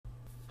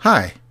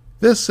Hi,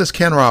 this is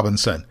Ken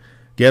Robinson.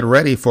 Get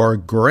ready for a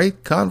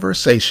great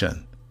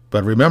conversation.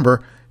 But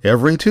remember,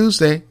 every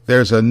Tuesday,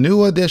 there's a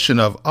new edition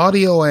of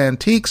Audio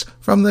Antiques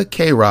from the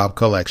K-Rob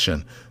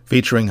Collection,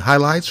 featuring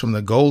highlights from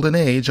the golden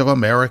age of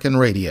American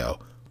radio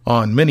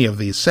on many of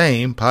these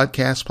same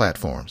podcast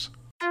platforms.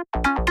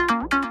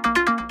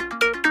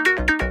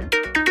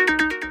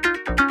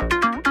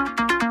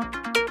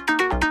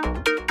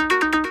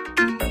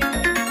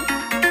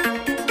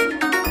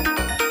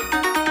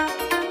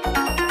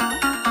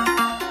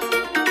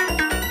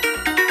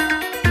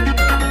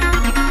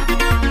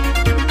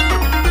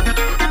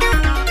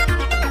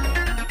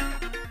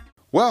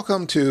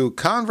 Welcome to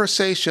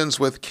Conversations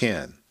with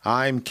Ken.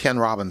 I'm Ken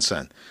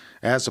Robinson.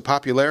 As the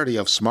popularity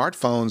of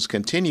smartphones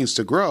continues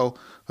to grow,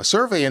 a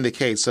survey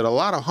indicates that a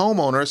lot of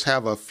homeowners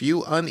have a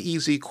few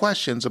uneasy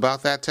questions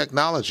about that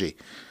technology.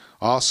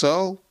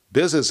 Also,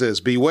 businesses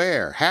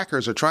beware.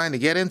 Hackers are trying to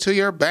get into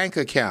your bank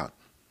account.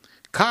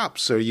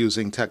 Cops are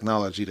using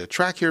technology to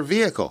track your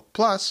vehicle.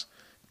 Plus,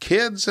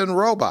 kids and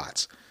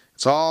robots.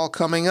 It's all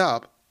coming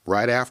up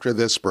right after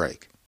this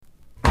break.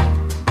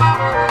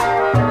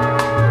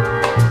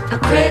 A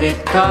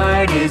credit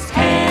card is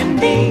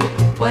handy,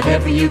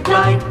 whatever you'd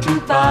like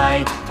to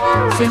buy.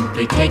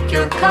 Simply take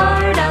your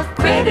card of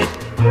credit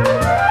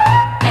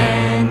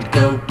and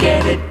go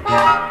get it.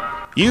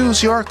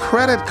 Use your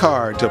credit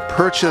card to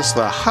purchase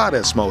the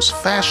hottest, most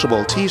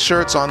fashionable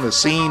t-shirts on the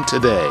scene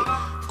today.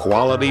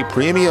 Quality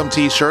premium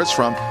t-shirts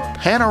from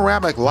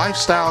Panoramic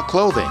Lifestyle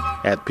Clothing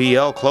at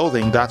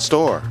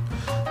plclothing.store.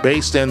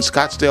 Based in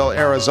Scottsdale,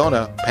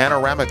 Arizona,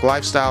 Panoramic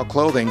Lifestyle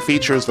Clothing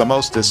features the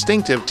most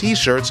distinctive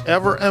t-shirts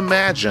ever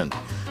imagined.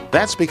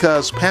 That's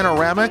because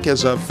Panoramic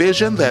is a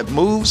vision that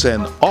moves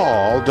in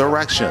all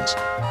directions.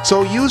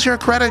 So use your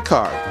credit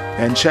card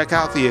and check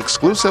out the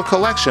exclusive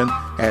collection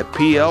at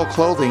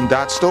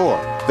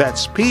plclothing.store.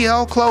 That's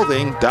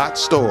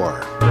plclothing.store.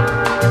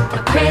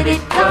 A credit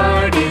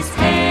card is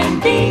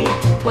handy,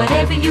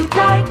 whatever you'd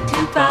like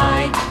to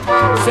buy.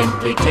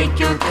 Simply take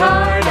your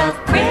card of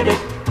credit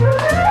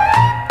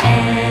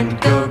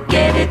and go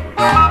get it.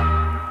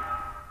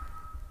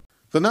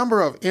 The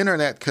number of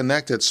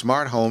internet-connected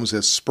smart homes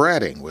is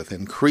spreading, with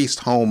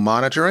increased home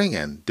monitoring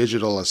and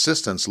digital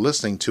assistants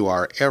listening to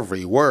our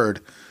every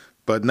word.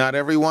 But not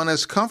everyone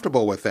is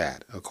comfortable with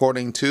that,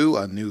 according to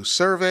a new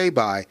survey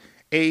by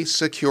A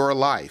Secure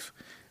Life.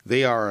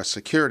 They are a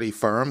security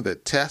firm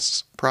that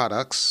tests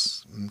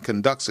products and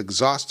conducts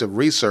exhaustive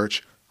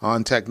research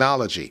on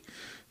technology.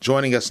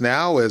 Joining us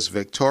now is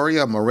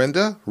Victoria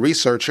Morinda,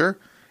 researcher,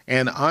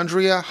 and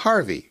Andrea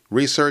Harvey,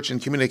 Research and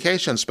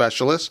Communication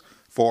Specialist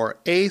for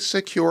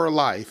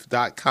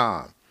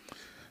asecurelife.com.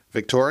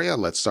 Victoria,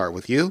 let's start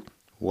with you.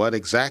 What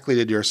exactly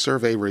did your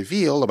survey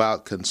reveal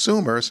about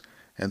consumers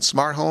and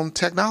smart home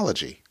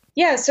technology?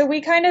 Yeah, so we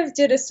kind of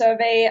did a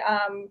survey.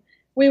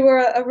 We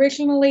were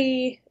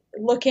originally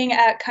looking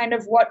at kind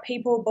of what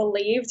people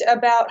believed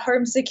about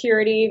home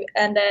security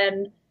and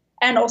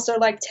also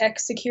like tech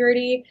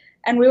security.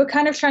 And we were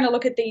kind of trying to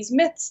look at these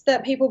myths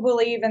that people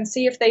believe and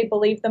see if they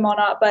believe them or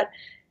not. But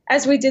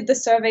as we did the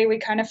survey, we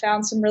kind of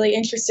found some really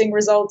interesting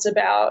results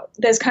about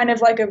there's kind of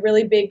like a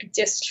really big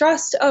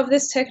distrust of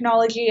this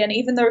technology. And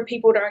even though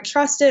people don't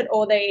trust it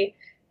or they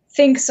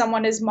think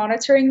someone is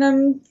monitoring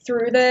them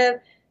through the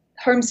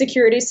home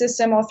security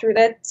system or through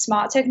their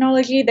smart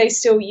technology, they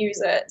still use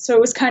it. So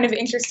it was kind of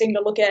interesting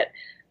to look at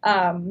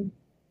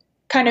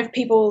kind of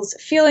people's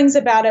feelings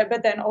about it,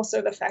 but then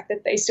also the fact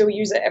that they still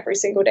use it every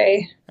single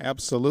day.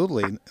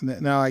 Absolutely.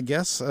 Now, I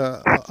guess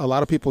a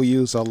lot of people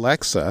use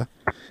Alexa,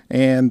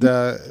 and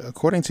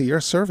according to your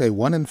survey,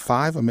 1 in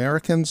 5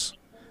 Americans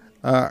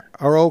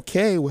are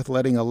okay with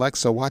letting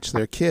Alexa watch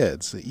their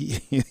kids,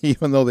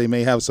 even though they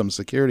may have some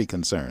security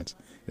concerns.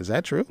 Is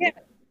that true?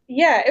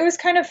 Yeah, it was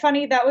kind of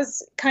funny. That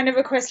was kind of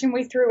a question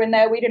we threw in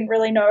there. We didn't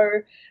really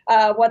know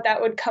what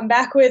that would come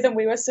back with, and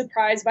we were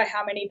surprised by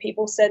how many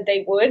people said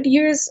they would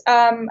use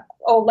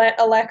or let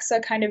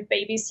Alexa kind of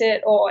babysit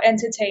or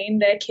entertain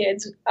their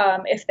kids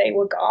if they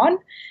were gone.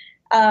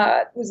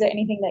 Was there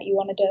anything that you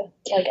wanted to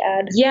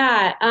add?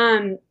 Yeah.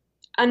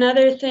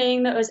 Another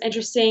thing that was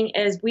interesting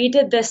is we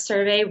did this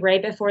survey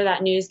right before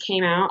that news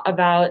came out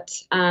about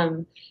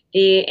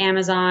the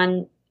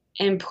Amazon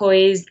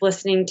employees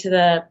listening to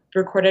the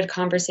recorded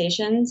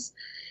conversations.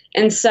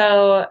 And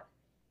so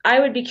I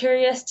would be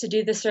curious to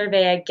do the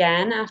survey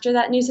again after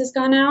that news has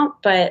gone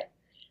out, but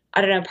I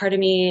don't know, part of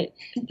me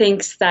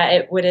thinks that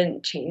it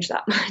wouldn't change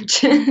that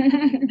much.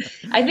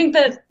 I think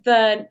that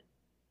the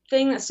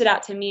thing that stood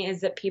out to me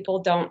is that people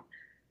don't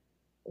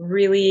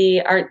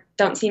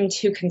seem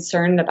too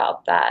concerned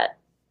about that.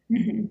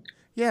 Mm-hmm.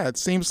 Yeah, it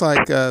seems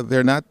like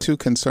they're not too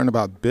concerned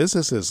about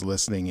businesses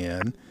listening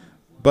in,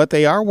 but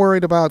they are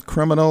worried about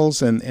criminals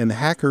and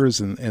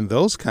hackers and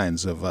those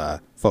kinds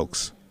of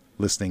folks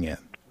listening in.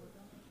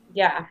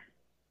 Yeah.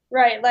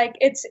 Right.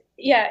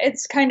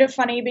 It's kind of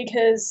funny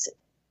because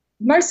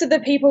most of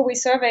the people we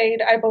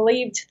surveyed, I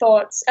believed,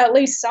 thought at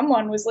least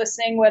someone was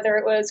listening, whether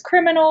it was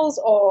criminals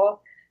or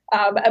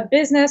a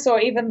business or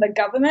even the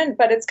government.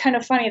 But it's kind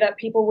of funny that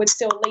people would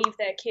still leave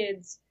their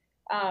kids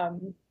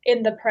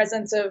in the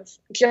presence of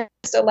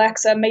just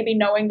Alexa, maybe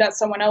knowing that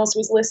someone else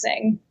was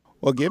listening.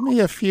 Well, give me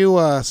a few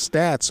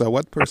stats.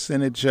 What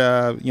percentage,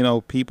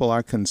 people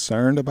are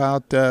concerned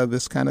about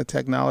this kind of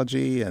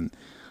technology, and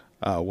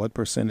what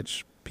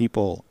percentage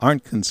people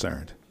aren't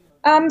concerned?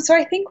 So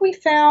I think we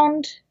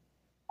found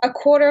a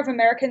quarter of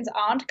Americans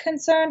aren't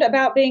concerned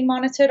about being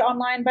monitored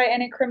online by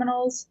any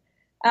criminals.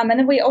 And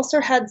then we also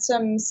had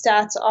some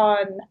stats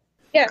on,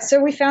 so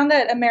we found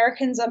that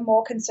Americans are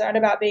more concerned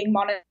about being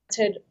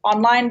monitored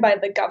online by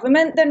the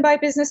government than by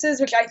businesses,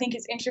 which I think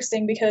is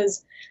interesting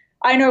because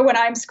I know when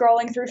I'm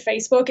scrolling through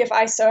Facebook, if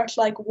I search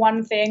like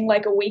one thing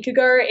like a week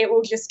ago, it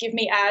will just give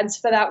me ads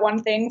for that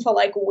one thing for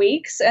like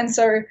weeks. And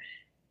so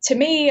to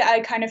me,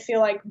 I kind of feel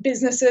like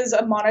businesses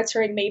are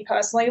monitoring me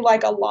personally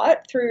like a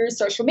lot through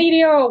social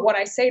media or what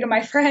I say to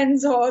my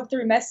friends or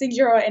through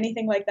Messenger or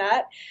anything like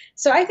that.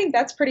 So I think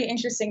that's pretty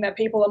interesting that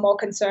people are more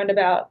concerned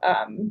about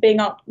being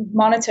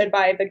monitored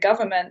by the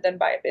government than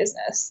by a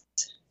business.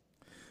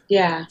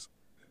 Yeah.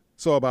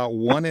 So about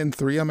 1 in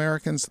 3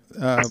 Americans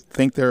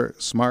think their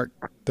smart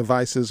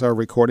devices are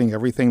recording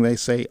everything they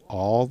say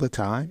all the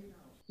time?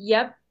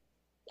 Yep.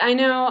 I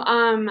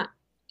know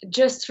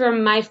just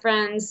from my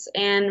friends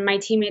and my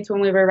teammates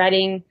when we were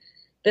writing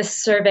this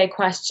survey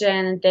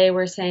question, they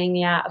were saying,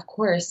 yeah, of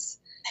course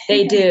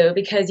they do,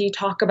 because you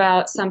talk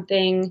about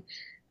something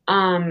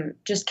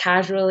just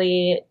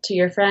casually to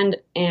your friend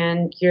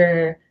and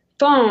your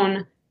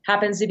phone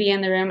happens to be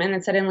in the room and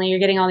then suddenly you're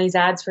getting all these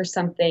ads for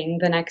something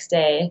the next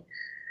day.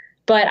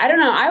 But I don't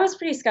know. I was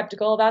pretty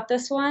skeptical about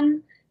this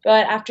one.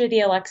 But after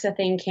the Alexa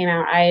thing came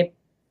out,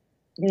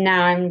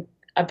 now I'm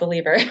a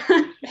believer.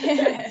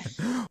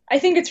 I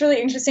think it's really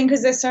interesting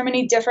because there's so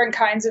many different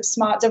kinds of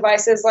smart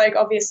devices, like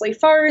obviously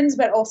phones,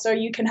 but also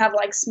you can have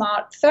like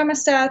smart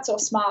thermostats or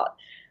smart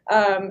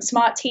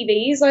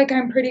TVs. Like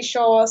I'm pretty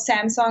sure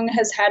Samsung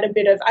has had a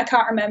bit of, I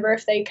can't remember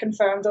if they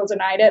confirmed or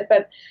denied it,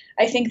 but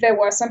I think there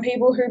were some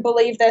people who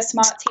believed their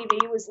smart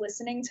TV was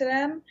listening to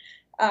them.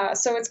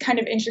 So it's kind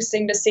of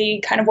interesting to see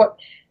kind of what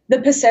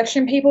the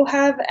perception people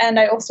have. And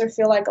I also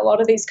feel like a lot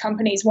of these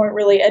companies won't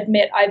really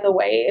admit either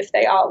way if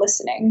they are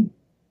listening.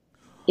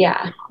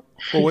 Yeah.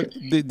 Well,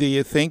 do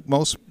you think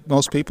most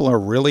people are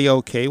really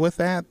okay with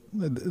that?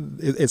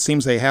 It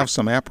seems they have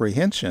some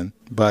apprehension,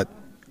 but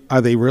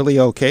are they really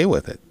okay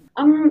with it?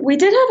 We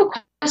did have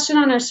a question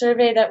on our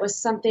survey that was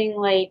something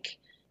like,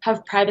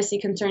 have privacy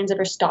concerns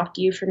ever stopped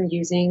you from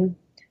using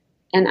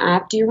an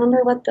app? Do you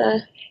remember what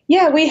the...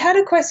 Yeah, we had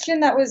a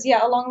question that was,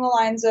 along the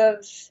lines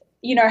of,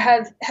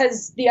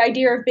 has the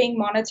idea of being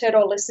monitored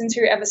or listened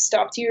to ever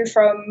stopped you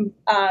from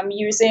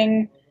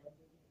using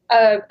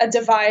a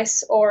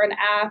device or an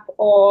app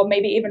or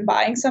maybe even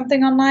buying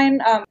something online?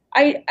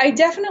 I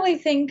definitely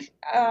think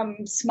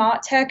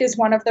smart tech is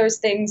one of those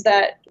things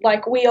that,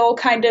 like, we all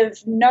kind of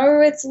know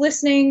it's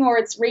listening or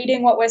it's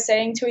reading what we're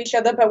saying to each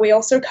other, but we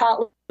also can't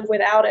live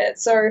without it.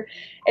 So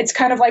it's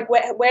kind of like,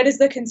 where does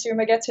the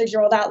consumer get to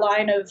draw that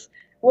line of,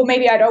 well,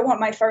 maybe I don't want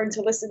my phone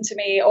to listen to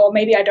me, or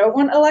maybe I don't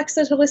want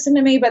Alexa to listen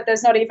to me, but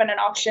there's not even an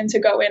option to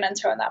go in and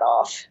turn that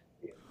off.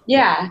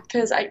 Yeah,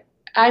 because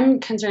I'm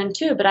concerned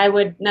too, but I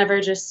would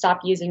never just stop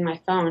using my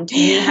phone. To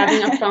me,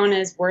 having a phone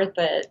is worth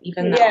it,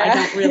 even though I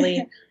don't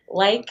really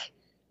like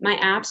my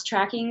apps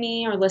tracking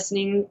me or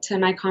listening to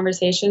my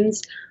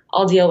conversations.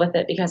 I'll deal with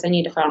it because I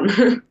need a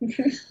phone.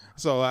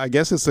 So I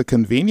guess it's a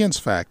convenience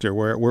factor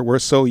where we're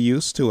so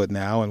used to it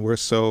now, and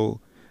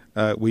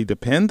we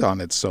depend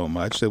on it so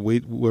much that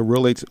we're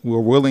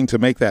willing to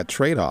make that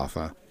trade-off.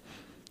 Huh?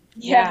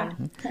 Yeah.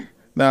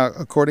 Now,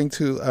 according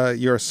to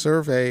your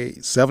survey,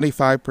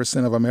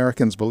 75% of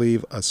Americans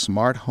believe a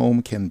smart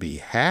home can be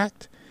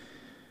hacked.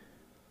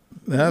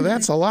 Now,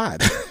 that's a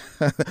lot.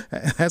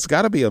 That's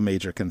got to be a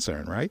major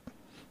concern, right?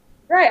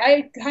 Right.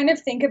 I kind of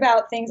think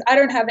about things. I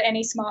don't have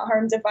any smart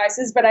home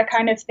devices, but I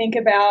kind of think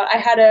about, I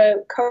had a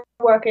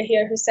coworker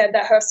here who said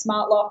that her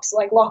smart locks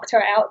locked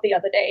her out the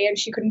other day and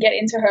she couldn't get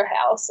into her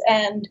house.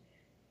 And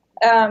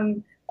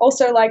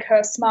also like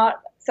her smart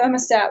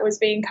thermostat was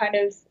being kind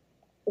of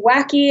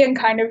wacky and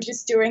kind of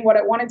just doing what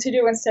it wanted to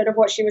do instead of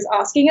what she was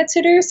asking it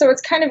to do. So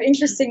it's kind of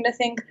interesting to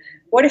think,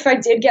 what if I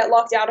did get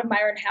locked out of my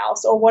own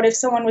house? Or what if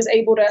someone was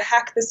able to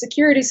hack the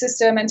security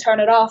system and turn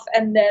it off,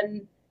 and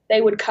then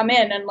they would come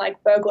in and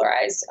like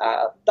burglarize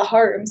the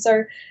home?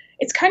 So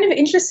it's kind of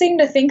interesting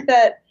to think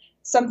that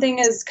something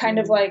as kind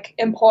of like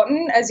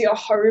important as your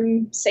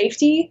home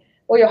safety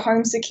or your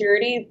home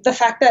security, the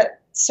fact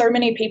that so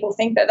many people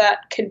think that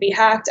that could be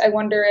hacked, I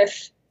wonder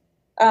if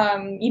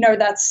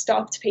that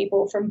stopped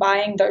people from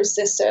buying those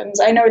systems.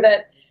 I know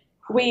that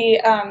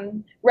we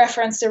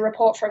referenced a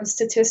report from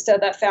Statista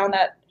that found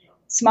that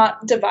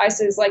smart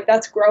devices, like,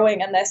 that's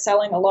growing and they're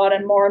selling a lot,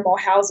 and more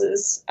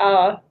houses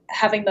are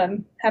having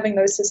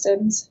those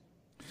systems.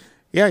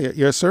 Yeah,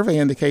 your survey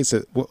indicates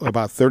that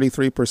about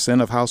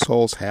 33% of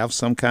households have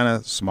some kind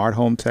of smart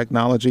home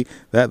technology.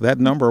 That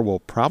number will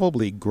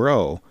probably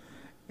grow,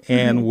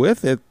 and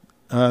with it,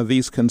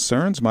 these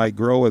concerns might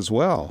grow as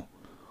well.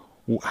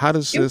 How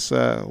does this?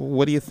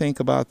 What do you think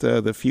about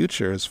the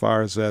future as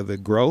far as the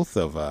growth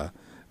of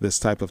this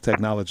type of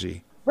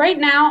technology? Right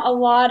now, a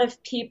lot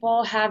of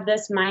people have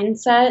this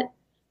mindset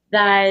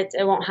that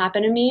it won't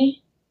happen to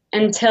me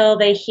until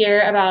they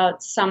hear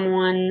about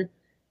someone,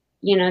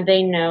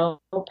 they know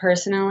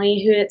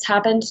personally who it's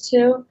happened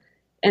to.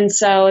 And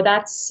so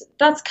that's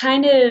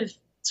kind of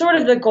sort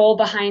of the goal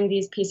behind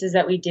these pieces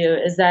that we do,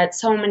 is that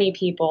so many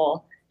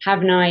people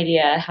have no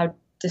idea how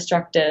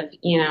destructive,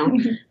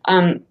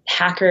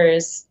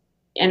 hackers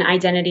and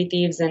identity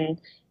thieves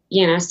and,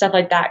 stuff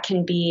like that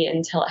can be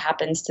until it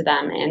happens to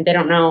them. And they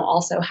don't know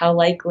also how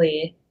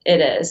likely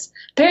it is.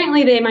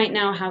 Apparently they might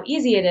know how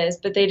easy it is,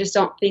 but they just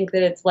don't think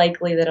that it's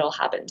likely that it'll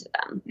happen to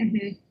them.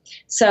 Mm-hmm.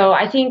 So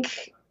I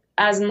think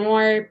as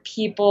more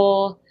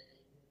people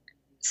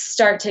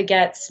start to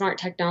get smart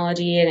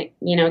technology and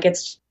it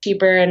gets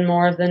cheaper and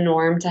more of the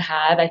norm to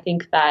have, I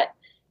think that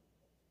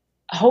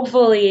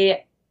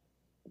hopefully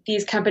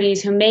these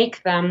companies who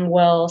make them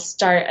will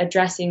start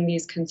addressing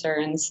these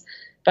concerns.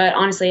 But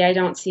honestly, I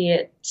don't see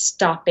it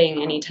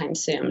stopping anytime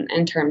soon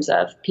in terms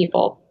of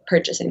people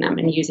purchasing them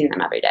and using them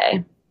every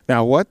day.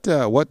 Now,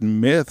 what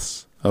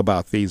myths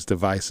about these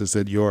devices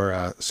did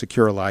your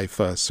Secure Life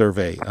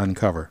survey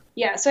uncover?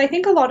 Yeah, so I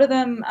think a lot of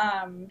them,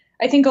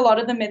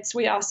 the myths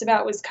we asked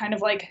about was kind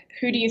of like,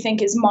 who do you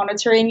think is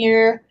monitoring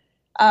you?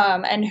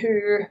 And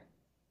who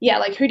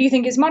do you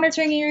think is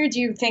monitoring you? Do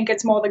you think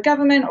it's more the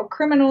government or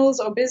criminals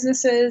or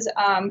businesses?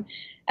 And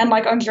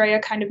like Andrea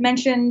kind of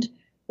mentioned,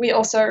 we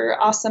also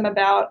asked them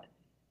about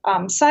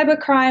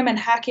cybercrime and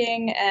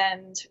hacking,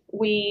 and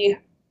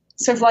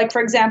so for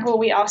example,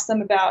 we asked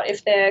them about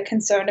if they're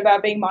concerned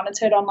about being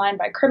monitored online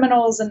by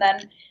criminals, and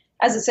then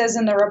as it says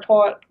in the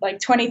report, like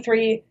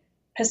 23%,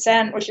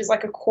 which is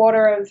like a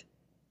quarter of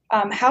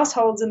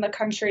households in the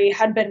country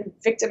had been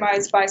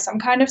victimized by some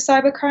kind of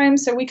cybercrime.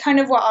 So we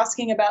kind of were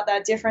asking about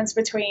that difference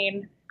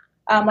between,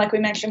 like we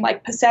mentioned,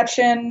 like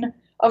perception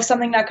of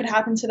something that could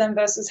happen to them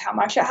versus how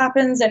much it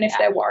happens, and if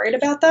they're worried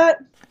about that.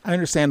 I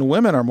understand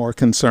women are more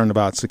concerned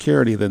about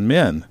security than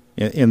men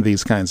in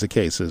these kinds of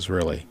cases,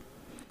 really,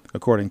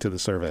 according to the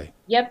survey.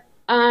 Yep.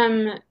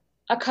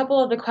 A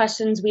couple of the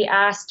questions we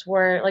asked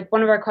were, like,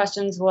 one of our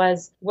questions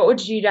was, what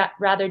would you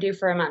rather do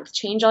for a month?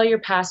 Change all your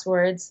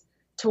passwords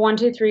to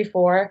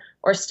 1234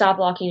 or stop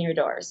locking your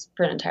doors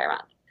for an entire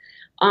month?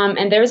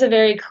 And there was a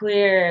very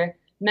clear,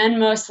 men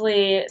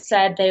mostly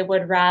said they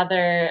would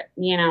rather,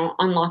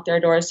 unlock their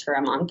doors for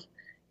a month,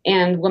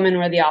 and women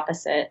were the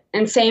opposite.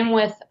 And same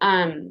with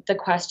the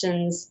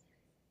questions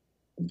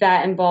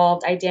that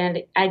involved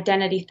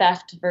identity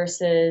theft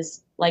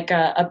versus like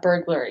a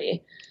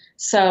burglary.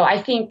 So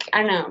I think,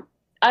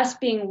 us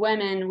being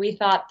women, we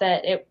thought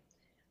that it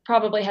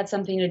probably had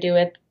something to do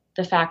with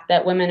the fact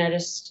that women are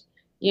just,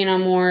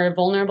 more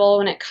vulnerable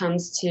when it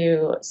comes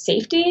to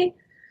safety.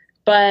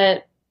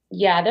 But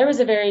yeah, there was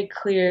a very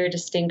clear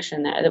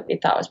distinction there that we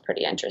thought was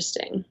pretty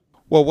interesting.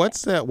 Well,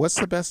 what's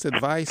the best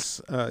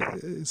advice,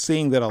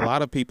 seeing that a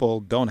lot of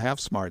people don't have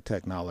smart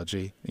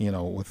technology,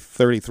 with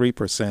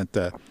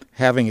 33%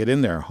 having it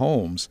in their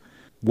homes?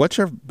 What's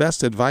your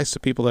best advice to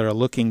people that are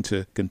looking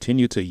to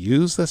continue to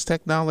use this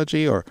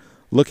technology or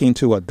looking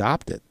to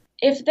adopt it?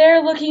 If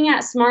they're looking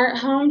at smart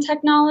home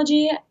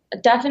technology,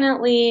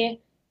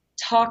 definitely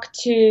talk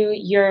to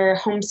your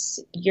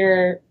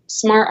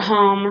smart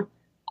home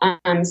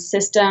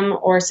system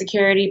or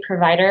security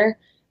provider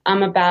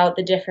about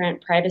the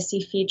different privacy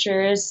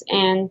features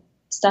and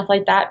stuff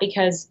like that,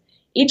 because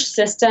each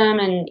system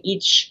and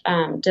each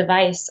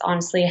device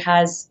honestly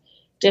has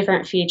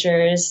different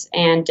features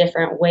and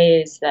different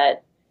ways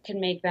that can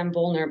make them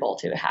vulnerable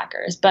to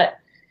hackers. But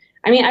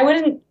I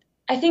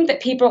think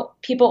that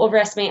people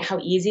overestimate how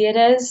easy it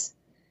is.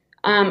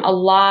 A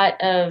lot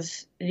of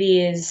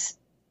these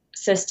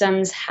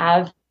systems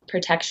have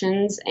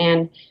protections,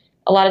 and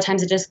a lot of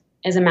times it just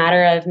is a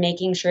matter of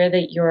making sure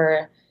that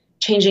you're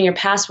changing your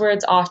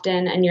passwords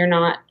often and you're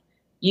not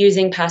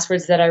using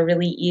passwords that are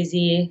really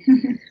easy.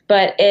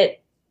 But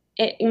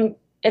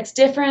it's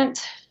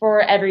different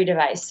for every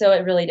device, so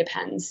it really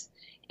depends.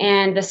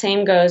 And the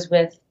same goes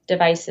with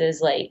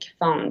devices like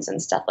phones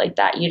and stuff like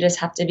that. You just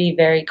have to be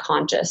very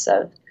conscious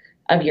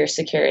of your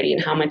security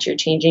and how much you're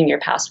changing your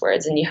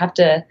passwords, and you have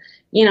to,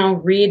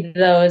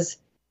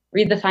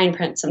 read the fine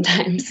print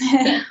sometimes.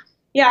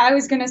 Yeah, I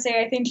was going to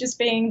say, I think just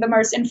being the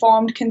most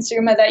informed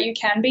consumer that you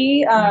can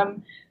be.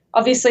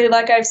 Obviously,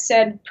 like I've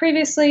said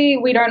previously,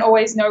 we don't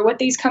always know what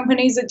these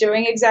companies are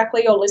doing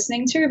exactly or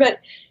listening to, but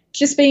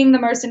just being the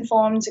most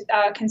informed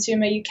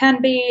consumer you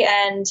can be,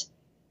 and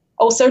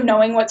also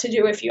knowing what to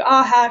do if you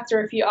are hacked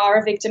or if you are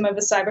a victim of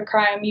a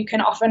cybercrime. You can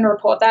often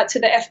report that to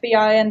the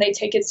FBI and they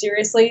take it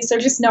seriously. So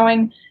just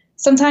knowing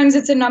sometimes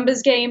it's a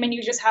numbers game and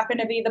you just happen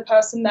to be the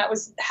person that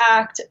was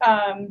hacked,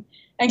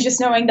 and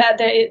just knowing that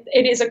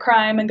it is a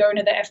crime and going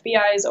to the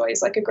FBI is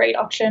always like a great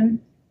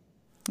option.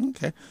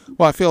 Okay.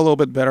 Well, I feel a little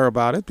bit better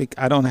about it.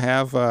 I don't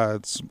have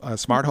a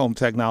smart home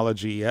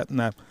technology yet,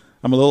 and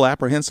I'm a little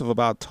apprehensive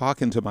about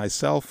talking to my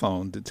cell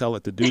phone to tell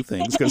it to do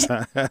things because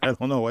I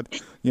don't know what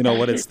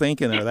it's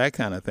thinking or that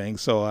kind of thing.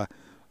 So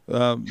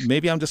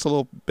Maybe I'm just a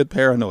little bit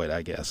paranoid,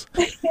 I guess.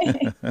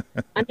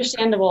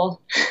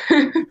 Understandable.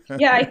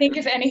 Yeah, I think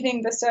if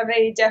anything, the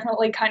survey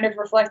definitely kind of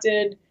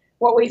reflected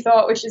what we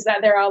thought, which is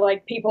that there are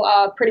people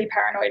are pretty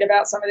paranoid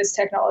about some of this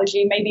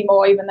technology, maybe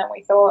more even than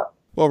we thought.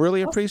 Well,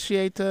 really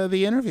appreciate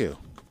the interview.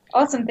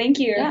 Awesome, thank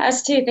you. Yeah,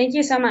 us too. Thank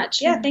you so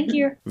much. Yeah, thank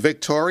you.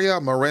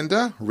 Victoria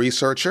Morinda,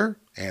 researcher,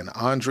 and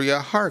Andrea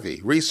Harvey,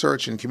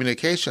 research and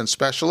communication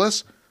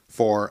specialist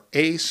for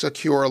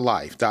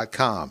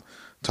asecurelife.com,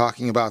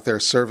 talking about their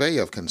survey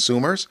of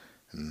consumers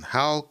and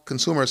how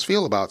consumers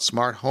feel about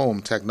smart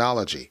home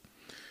technology.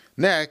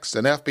 Next,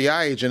 an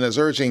FBI agent is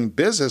urging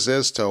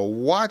businesses to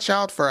watch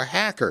out for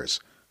hackers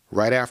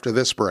right after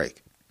this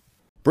break.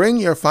 Bring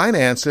your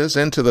finances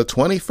into the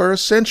 21st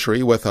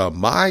century with a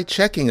My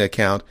Checking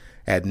account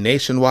at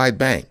Nationwide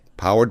Bank,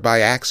 powered by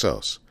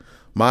Axos.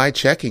 My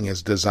Checking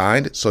is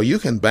designed so you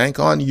can bank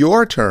on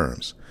your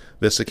terms.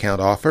 This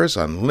account offers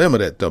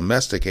unlimited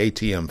domestic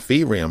ATM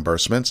fee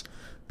reimbursements,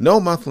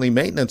 no monthly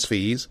maintenance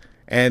fees,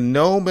 and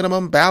no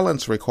minimum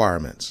balance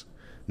requirements.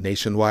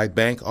 Nationwide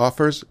Bank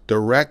offers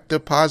Direct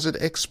Deposit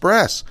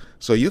Express,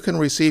 so you can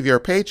receive your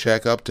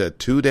paycheck up to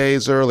 2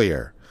 days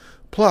earlier.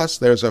 Plus,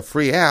 there's a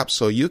free app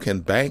so you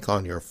can bank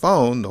on your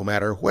phone no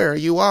matter where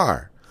you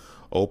are.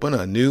 Open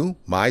a new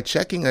My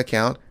Checking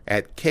account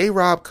at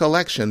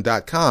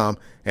krobcollection.com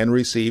and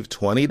receive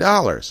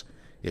 $20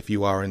 if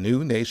you are a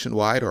new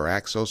Nationwide or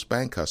Axos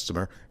Bank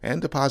customer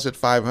and deposit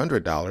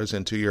 $500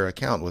 into your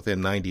account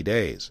within 90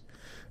 days.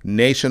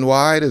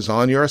 Nationwide is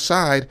on your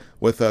side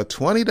with a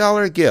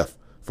 $20 gift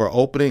for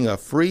opening a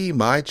free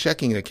My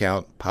Checking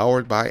account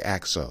powered by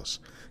Axos.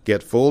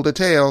 Get full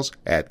details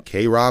at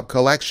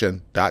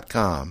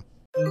krobcollection.com.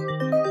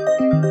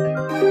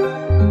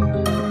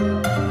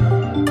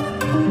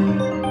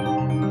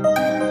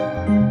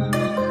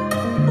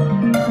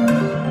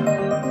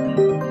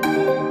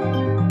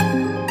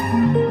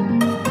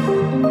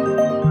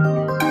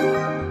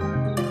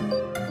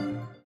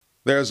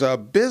 There's a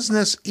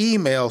business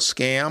email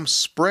scam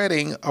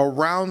spreading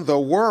around the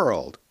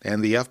world,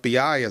 and the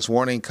FBI is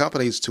warning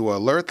companies to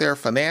alert their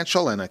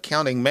financial and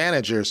accounting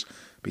managers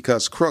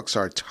because crooks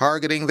are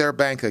targeting their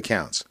bank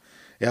accounts.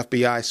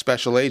 FBI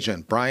Special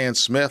Agent Brian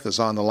Smith is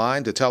on the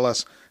line to tell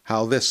us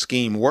how this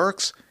scheme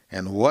works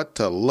and what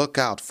to look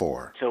out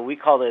for. So we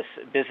call this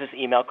business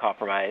email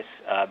compromise,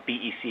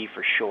 BEC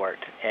for short.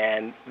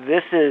 And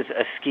this is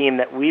a scheme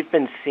that we've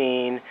been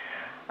seeing,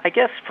 I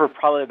guess, for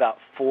probably about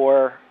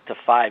 4 to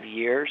 5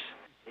 years.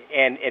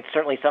 And it's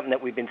certainly something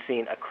that we've been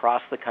seeing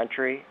across the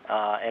country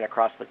and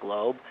across the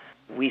globe.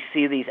 We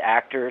see these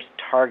actors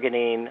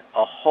targeting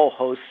a whole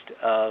host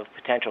of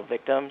potential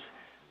victims.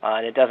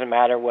 And it doesn't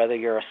matter whether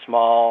you're a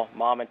small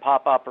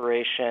mom-and-pop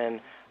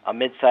operation, a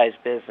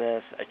mid-sized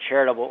business, a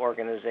charitable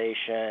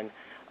organization,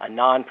 a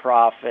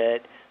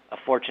nonprofit, a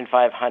Fortune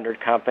 500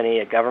 company,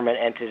 a government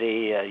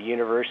entity, a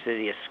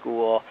university, a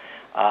school.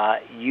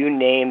 You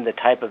name the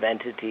type of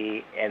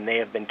entity, and they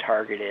have been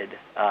targeted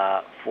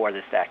for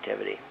this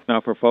activity. Now,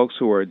 for folks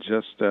who are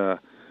just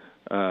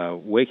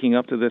waking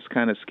up to this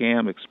kind of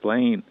scam,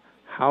 explain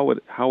how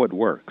it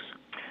works.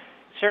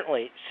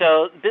 Certainly.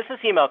 So business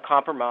email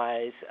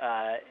compromise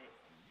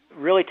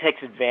really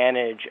takes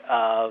advantage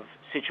of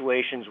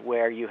situations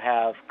where you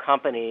have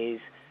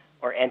companies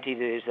or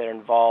entities that are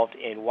involved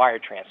in wire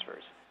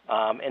transfers.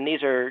 And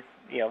these are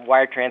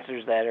wire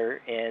transfers that are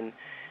in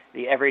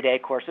the everyday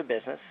course of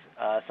business,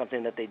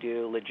 something that they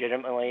do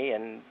legitimately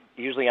and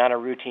usually on a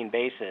routine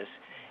basis.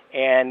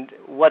 And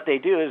what they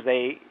do is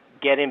they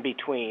get in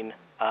between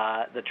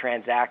the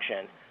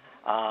transaction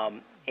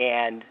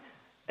and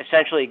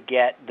essentially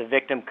get the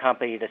victim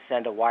company to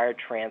send a wire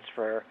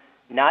transfer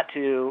not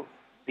to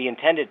the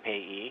intended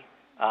payee,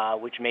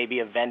 which may be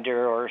a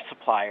vendor or a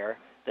supplier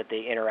that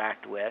they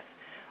interact with,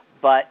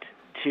 but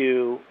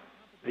to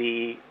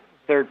the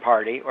third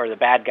party or the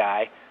bad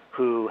guy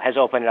who has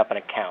opened up an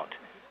account.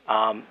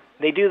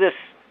 They do this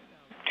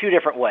 2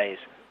 different ways.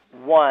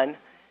 One,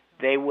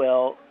 they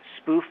will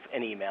spoof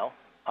an email,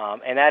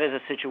 and that is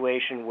a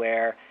situation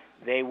where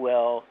they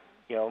will,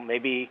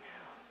 maybe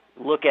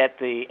look at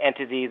the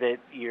entity that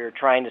you're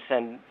trying to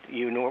send,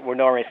 we're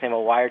normally sending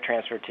a wire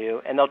transfer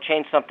to, and they'll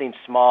change something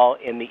small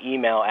in the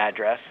email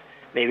address,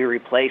 maybe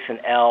replace an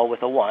L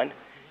with a 1.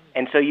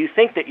 And so you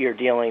think that you're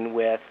dealing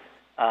with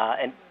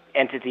an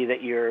entity that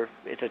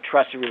it's a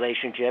trusted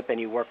relationship and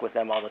you work with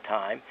them all the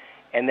time,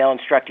 and they'll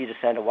instruct you to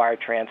send a wire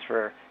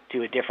transfer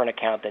to a different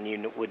account than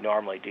you would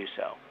normally do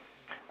so.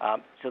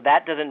 So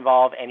that doesn't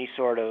involve any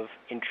sort of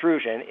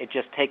intrusion. It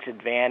just takes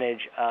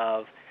advantage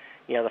of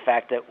the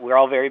fact that we're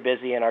all very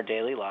busy in our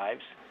daily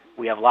lives.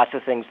 We have lots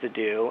of things to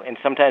do, and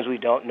sometimes we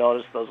don't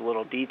notice those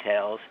little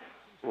details,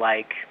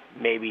 like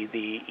maybe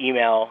the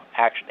email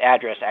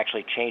address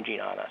actually changing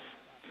on us.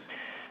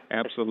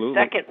 Absolutely.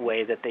 The second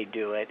way that they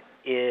do it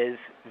is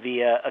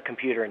via a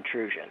computer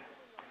intrusion.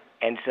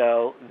 And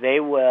so they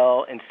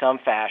will, in some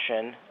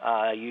fashion,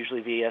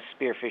 usually via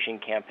spear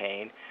phishing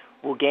campaign,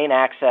 will gain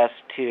access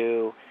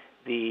to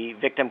the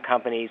victim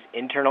company's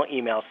internal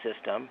email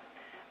system.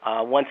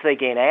 Once they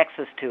gain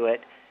access to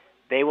it,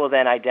 They will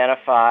then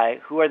identify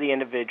who are the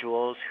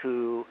individuals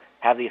who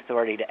have the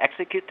authority to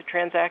execute the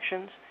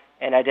transactions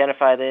and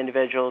identify the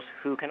individuals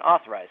who can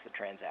authorize the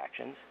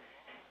transactions.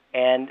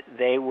 And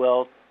they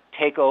will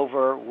take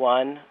over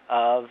one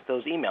of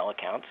those email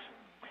accounts.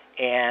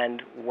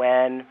 And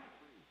when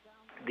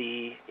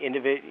the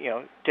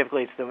individual,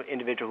 typically it's the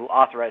individual who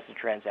authorized the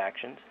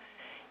transactions,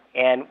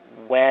 and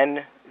when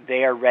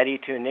they are ready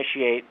to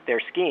initiate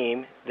their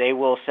scheme, they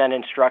will send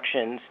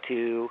instructions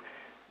to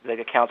the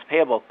accounts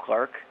payable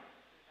clerk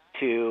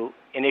to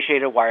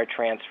initiate a wire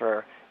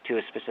transfer to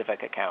a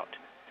specific account.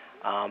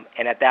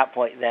 And at that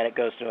point, then it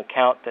goes to an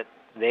account that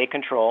they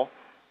control.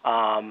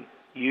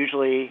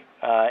 Usually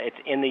it's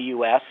in the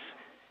U.S.,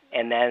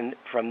 and then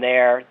from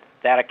there,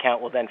 that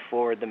account will then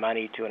forward the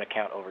money to an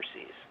account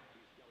overseas.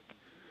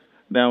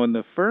 Now, in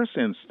the first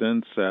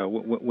instance,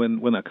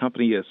 when a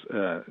company is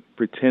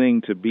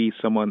pretending to be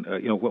someone,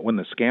 when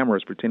the scammer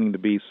is pretending to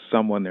be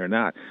someone they're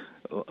not,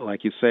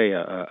 like you say,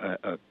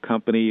 a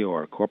company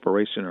or a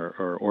corporation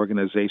or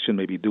organization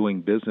may be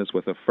doing business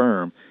with a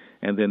firm,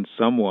 and then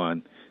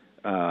someone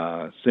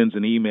sends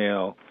an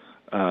email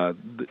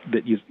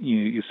that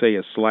you say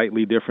is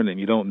slightly different, and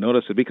you don't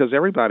notice it because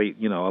everybody,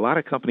 a lot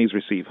of companies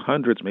receive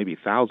hundreds, maybe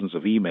thousands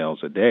of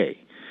emails a day.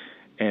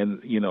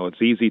 And,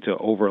 it's easy to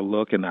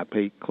overlook and not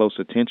pay close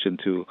attention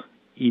to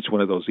each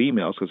one of those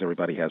emails because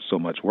everybody has so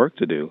much work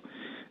to do.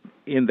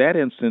 In that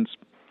instance,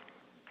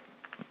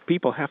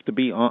 people have to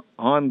be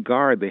on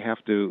guard. They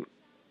have to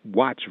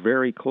watch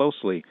very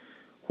closely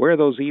where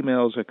those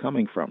emails are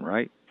coming from,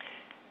 right?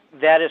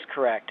 That is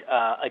correct.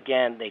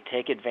 Again, they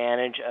take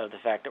advantage of the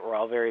fact that we're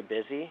all very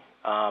busy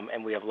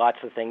and we have lots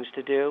of things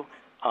to do.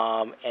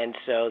 And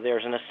so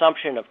there's an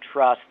assumption of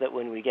trust that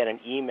when we get an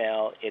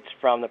email, it's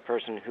from the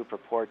person who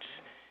purports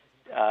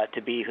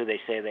to be who they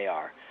say they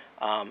are.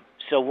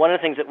 So one of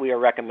the things that we are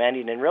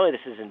recommending, and really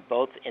this is in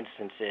both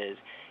instances,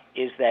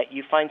 is that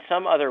you find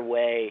some other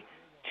way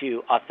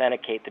to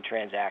authenticate the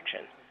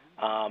transaction.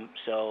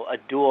 So a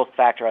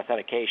dual-factor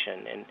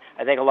authentication. And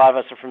I think a lot of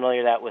us are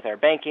familiar with that with our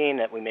banking,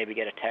 that we maybe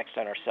get a text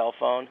on our cell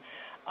phone.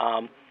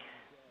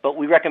 But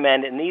we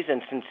recommend in these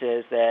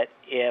instances that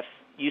if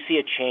you see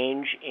a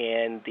change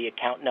in the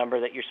account number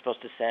that you're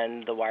supposed to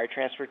send the wire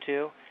transfer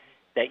to,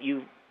 that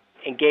you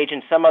engage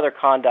in some other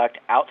conduct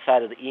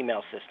outside of the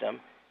email system,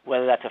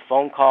 whether that's a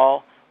phone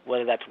call,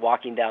 whether that's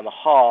walking down the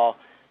hall,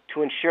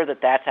 to ensure that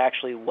that's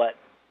actually what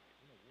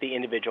the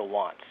individual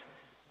wants.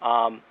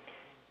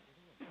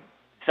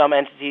 Some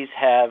entities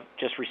have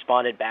just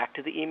responded back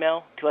to the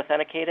email to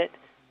authenticate it,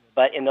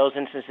 but in those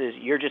instances,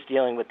 you're just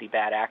dealing with the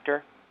bad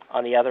actor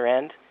on the other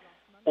end,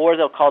 or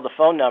they'll call the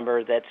phone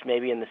number that's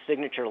maybe in the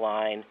signature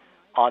line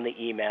on the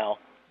email,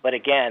 but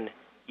again,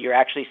 you're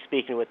actually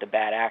speaking with the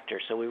bad actor.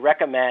 So we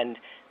recommend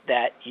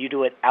that you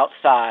do it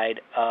outside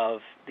of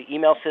the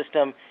email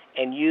system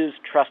and use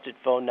trusted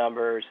phone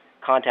numbers,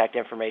 contact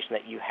information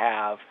that you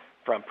have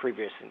from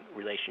previous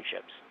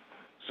relationships.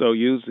 So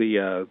use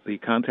the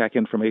contact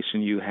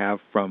information you have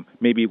from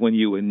maybe when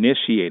you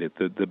initiated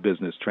the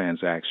business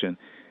transaction,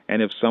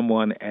 and if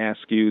someone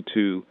asks you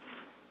to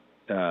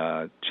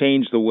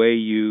change the way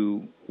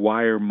you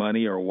wire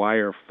money or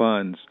wire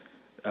funds,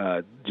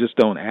 just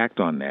don't act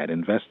on that.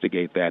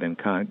 Investigate that and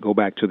go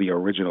back to the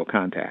original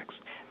contacts.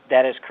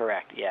 That is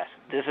correct, yes.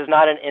 This is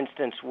not an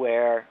instance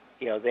where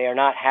they are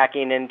not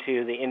hacking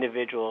into the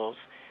individual's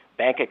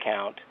bank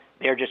account.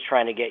 They're just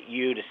trying to get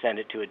you to send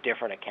it to a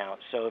different account.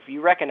 So if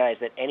you recognize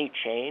that any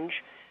change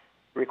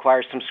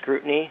requires some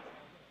scrutiny,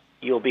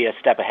 you'll be a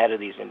step ahead of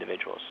these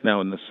individuals. Now,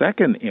 in the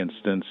second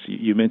instance,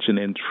 you mentioned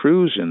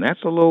intrusion.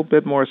 That's a little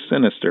bit more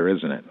sinister,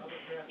 isn't it?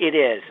 It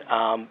is,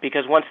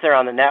 because once they're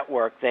on the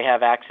network, they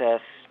have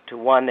access to,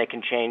 one, they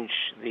can change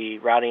the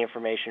routing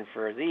information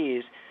for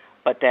these,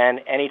 but then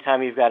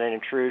anytime you've got an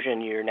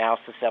intrusion, you're now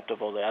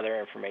susceptible to other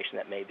information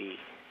that may be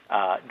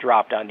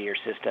dropped onto your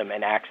system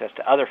and access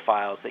to other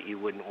files that you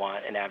wouldn't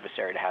want an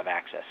adversary to have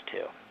access to.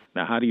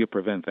 Now, how do you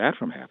prevent that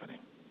from happening?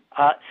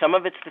 Some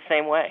of it's the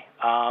same way.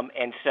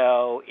 And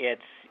so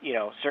it's,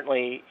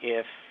 certainly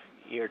if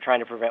you're trying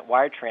to prevent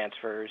wire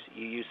transfers,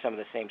 you use some of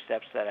the same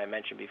steps that I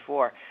mentioned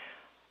before.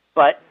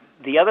 But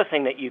the other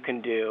thing that you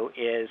can do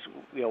is,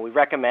 we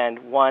recommend,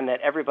 one, that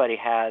everybody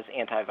has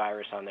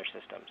antivirus on their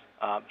systems.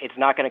 It's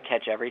not going to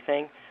catch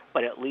everything,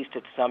 but at least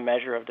it's some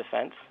measure of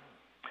defense.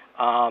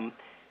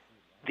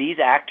 These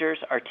actors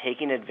are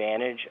taking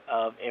advantage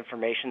of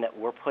information that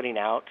we're putting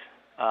out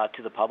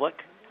to the public,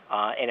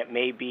 and it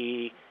may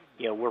be,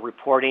 we're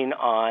reporting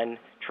on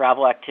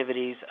travel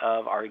activities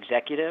of our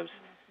executives,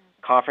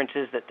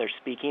 conferences that they're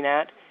speaking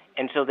at,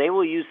 and so they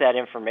will use that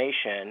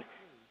information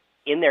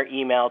in their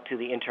email to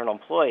the internal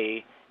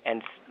employee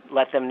and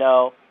let them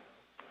know,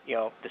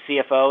 the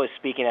CFO is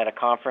speaking at a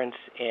conference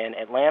in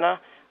Atlanta.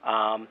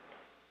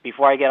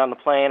 Before I get on the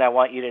plane, I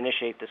want you to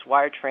initiate this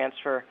wire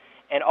transfer.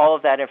 And all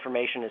of that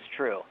information is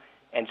true.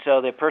 And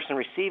so the person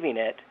receiving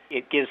it,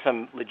 it gives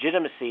some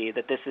legitimacy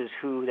that this is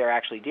who they're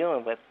actually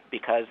dealing with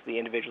because the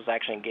individual's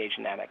actually engaged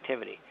in that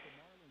activity.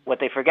 What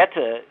they forget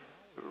to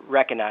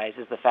recognize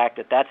is the fact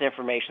that that's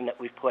information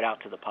that we've put out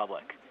to the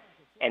public.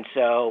 And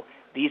so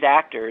these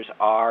actors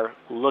are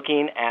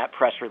looking at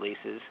press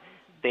releases.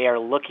 They are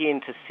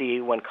looking to see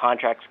when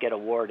contracts get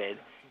awarded.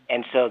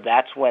 And so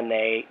that's when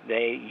they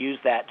use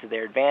that to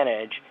their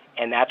advantage,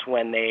 and that's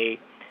when they,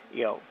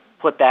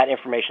 put that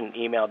information in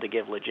email to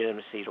give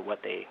legitimacy to what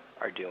they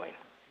are doing.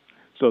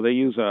 So they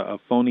use a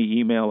phony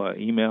email,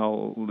 an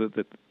email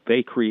that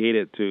they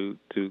created to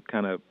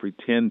kind of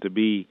pretend to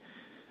be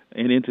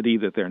an entity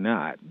that they're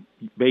not,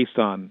 based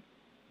on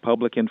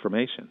public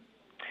information.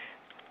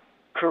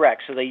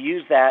 Correct. So they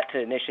use that to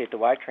initiate the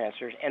wire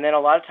transfers, and then a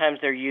lot of times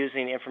they're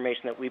using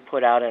information that we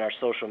put out in our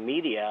social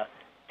media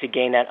to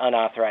gain that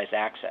unauthorized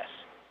access.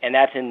 And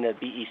that's in the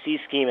BEC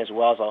scheme as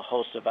well as a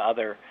host of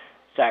other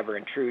cyber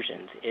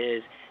intrusions,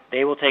 is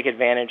they will take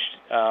advantage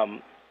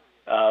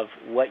of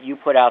what you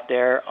put out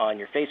there on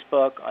your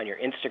Facebook, on your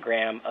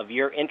Instagram, of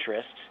your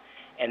interests,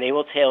 and they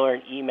will tailor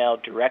an email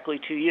directly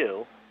to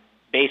you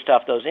based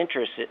off those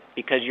interests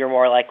because you're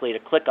more likely to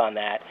click on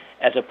that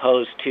as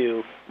opposed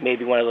to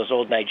maybe one of those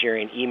old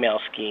Nigerian email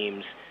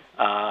schemes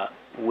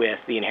with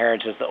the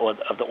inheritance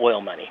of the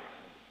oil money.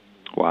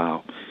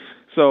 Wow.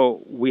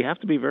 So we have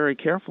to be very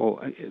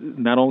careful,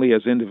 not only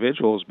as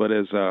individuals, but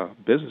as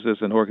businesses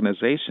and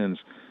organizations,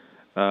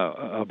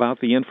 about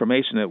the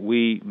information that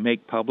we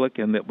make public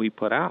and that we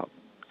put out.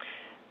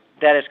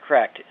 That is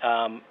correct.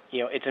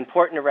 It's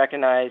important to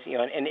recognize,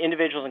 and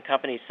individuals and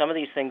companies, some of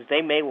these things,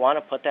 they may want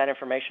to put that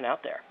information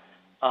out there.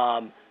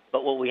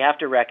 But what we have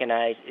to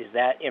recognize is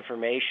that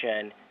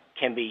information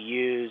can be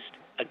used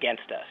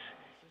against us.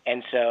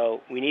 And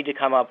so we need to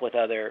come up with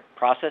other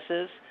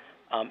processes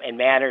and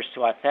manners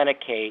to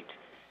authenticate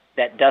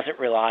that doesn't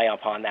rely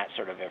upon that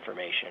sort of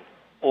information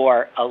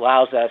or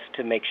allows us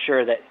to make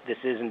sure that this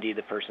is indeed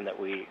the person that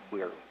we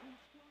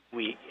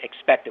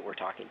expect that we're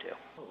talking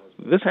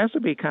to. This has to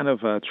be kind of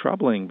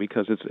troubling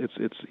because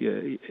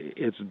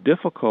it's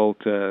difficult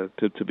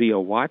to be a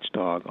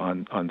watchdog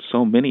on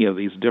so many of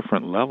these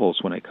different levels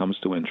when it comes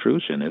to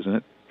intrusion, isn't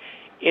it?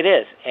 It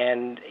is,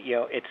 and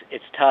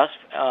it's tough.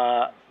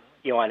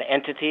 On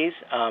entities,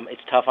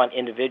 it's tough on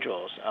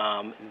individuals.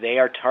 They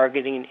are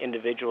targeting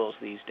individuals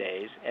these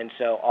days, and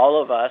so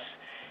all of us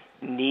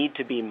need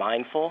to be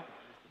mindful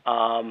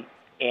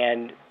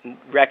and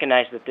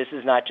recognize that this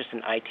is not just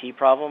an IT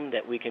problem,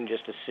 that we can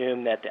just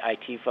assume that the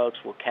IT folks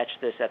will catch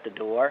this at the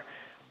door.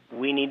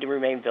 We need to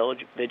remain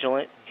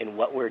vigilant in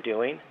what we're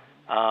doing.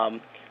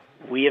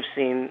 We have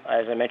seen,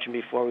 as I mentioned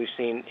before, we've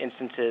seen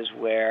instances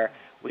where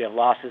we have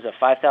losses of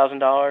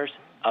 $5,000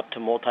 up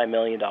to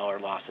multi-million-dollar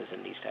losses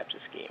in these types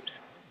of schemes.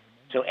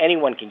 So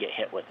anyone can get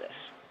hit with this.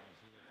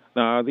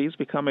 Now, are these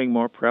becoming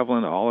more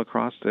prevalent all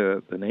across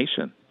the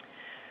nation?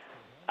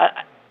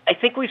 I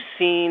think we've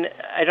seen,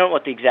 I don't know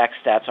what the exact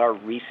stats are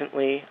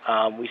recently.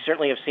 We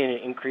certainly have seen an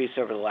increase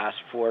over the last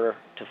 4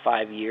 to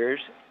 5 years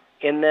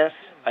in this.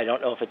 I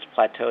don't know if it's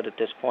plateaued at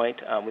this point.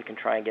 We can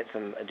try and get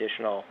some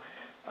additional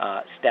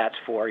stats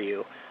for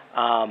you.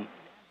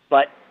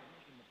 But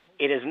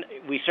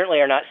we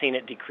certainly are not seeing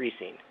it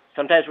decreasing.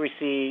 Sometimes we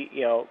see,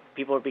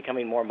 people are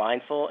becoming more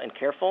mindful and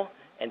careful,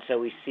 and so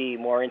we see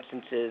more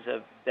instances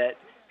of that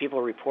people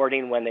are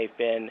reporting when they've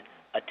been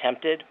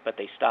attempted, but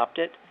they stopped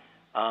it,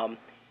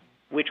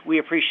 which we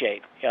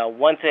appreciate.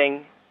 One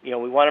thing,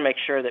 we want to make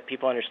sure that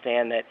people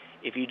understand that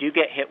if you do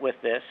get hit with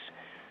this,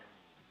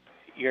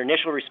 your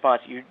initial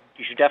response, you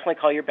should definitely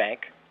call your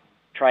bank,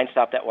 try and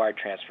stop that wire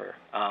transfer,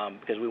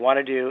 because what we want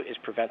to do is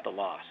prevent the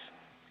loss.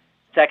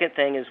 Second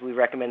thing is we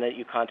recommend that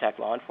you contact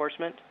law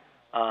enforcement.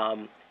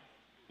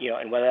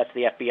 And whether that's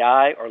the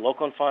FBI or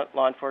local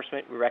law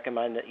enforcement, we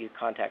recommend that you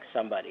contact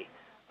somebody.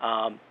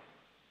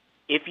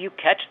 If you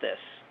catch this,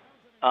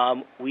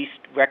 we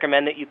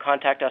recommend that you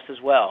contact us as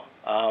well.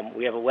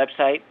 We have a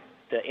website,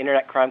 the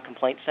Internet Crime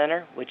Complaint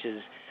Center, which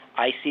is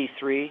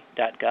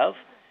ic3.gov.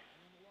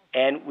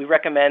 And we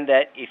recommend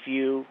that if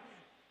you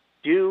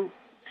do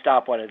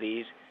stop one of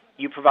these,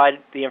 you provide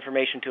the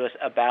information to us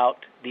about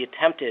the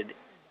attempted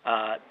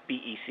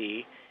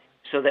BEC,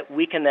 so that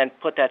we can then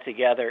put that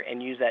together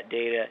and use that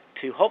data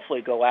to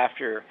hopefully go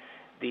after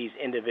these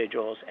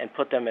individuals and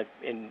put them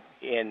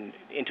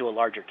into a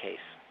larger case.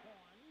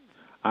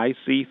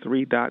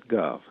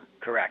 ic3.gov.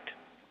 Correct.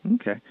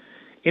 Okay.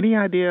 Any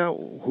idea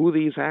who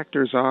these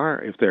actors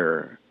are? If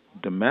they're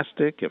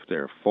domestic, if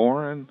they're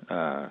foreign?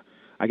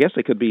 I guess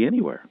they could be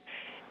anywhere.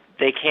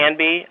 They can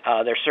be.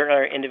 There certainly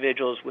are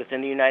individuals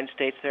within the United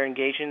States that are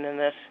engaging in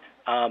this,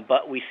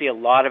 but we see a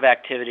lot of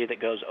activity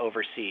that goes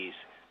overseas.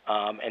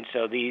 And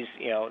so these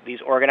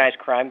organized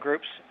crime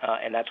groups,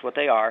 and that's what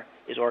they are,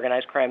 is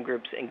organized crime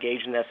groups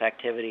engaged in this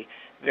activity,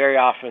 very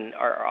often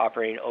are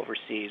operating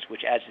overseas,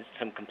 which adds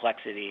some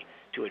complexity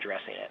to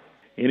addressing it.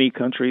 Any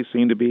countries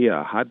seem to be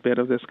a hotbed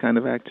of this kind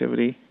of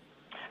activity?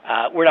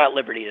 We're not at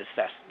liberty to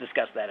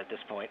discuss that at this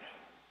point.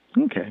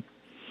 Okay.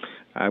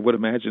 I would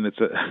imagine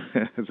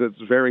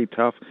it's very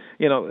tough.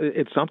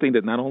 It's something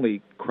that not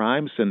only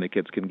crime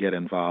syndicates can get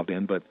involved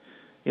in, but,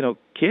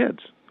 kids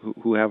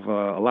who have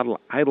a lot of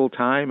idle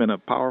time and a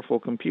powerful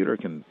computer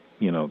can,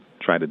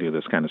 try to do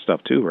this kind of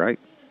stuff too, right?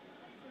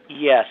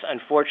 Yes.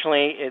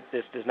 Unfortunately,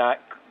 this does not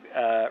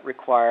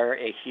require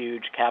a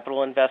huge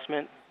capital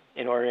investment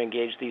in order to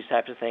engage these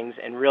types of things,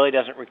 and really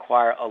doesn't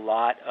require a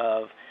lot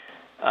of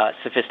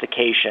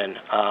sophistication.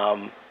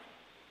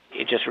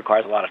 It just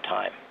requires a lot of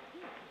time.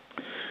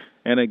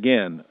 And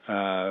again,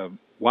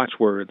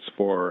 watchwords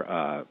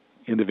for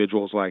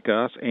individuals like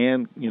us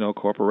and,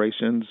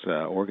 corporations,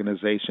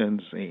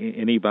 organizations,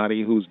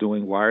 anybody who's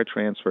doing wire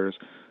transfers.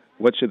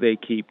 What should they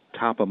keep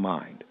top of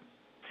mind?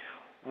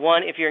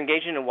 One, if you're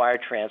engaging in wire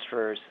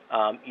transfers,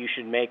 you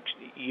should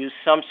use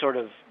some sort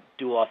of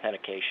dual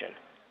authentication.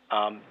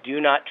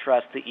 Do not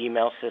trust the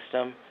email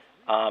system,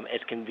 as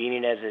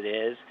convenient as it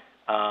is.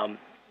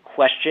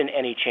 Question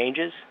any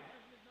changes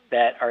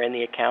that are in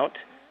the account.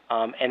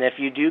 And if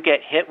you do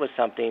get hit with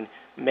something,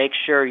 make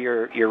sure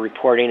you're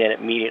reporting it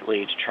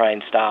immediately to try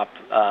and stop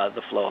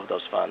the flow of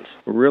those funds.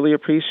 Really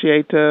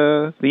appreciate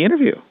the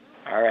interview.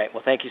 All right.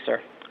 Well, thank you, sir.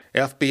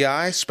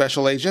 FBI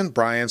Special Agent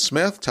Brian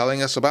Smith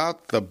telling us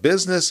about the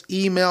Business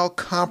Email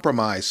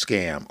Compromise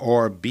Scam,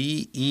 or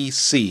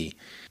BEC.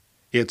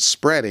 It's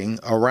spreading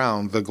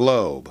around the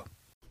globe.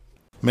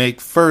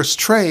 Make First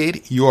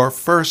Trade your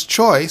first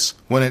choice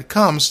when it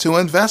comes to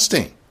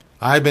investing.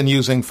 I've been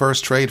using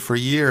First Trade for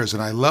years,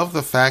 and I love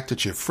the fact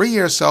that you free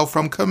yourself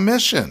from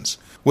commissions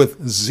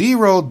with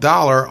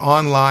 $0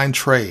 online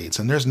trades,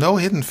 and there's no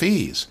hidden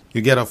fees.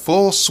 You get a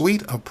full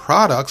suite of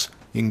products.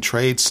 You can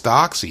trade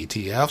stocks,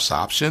 ETFs,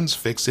 options,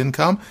 fixed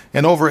income,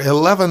 and over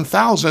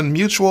 11,000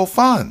 mutual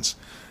funds.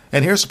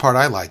 And here's the part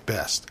I like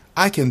best.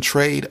 I can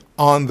trade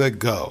on the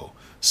go.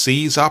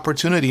 Seize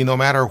opportunity no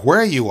matter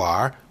where you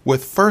are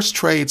with First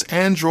Trade's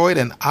Android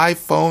and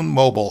iPhone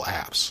mobile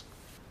apps.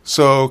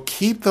 So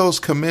keep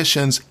those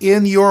commissions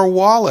in your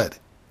wallet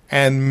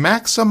and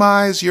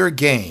maximize your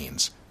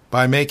gains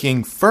by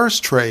making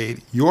First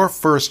Trade your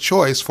first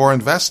choice for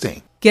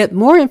investing. Get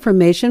more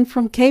information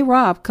from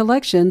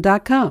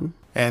KRobCollection.com.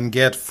 And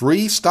get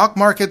free stock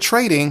market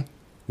trading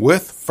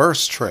with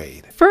First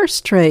Trade.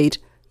 First Trade,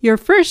 your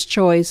first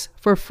choice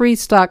for free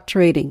stock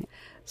trading.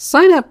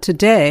 Sign up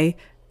today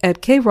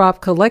at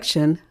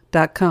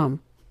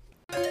KRobCollection.com.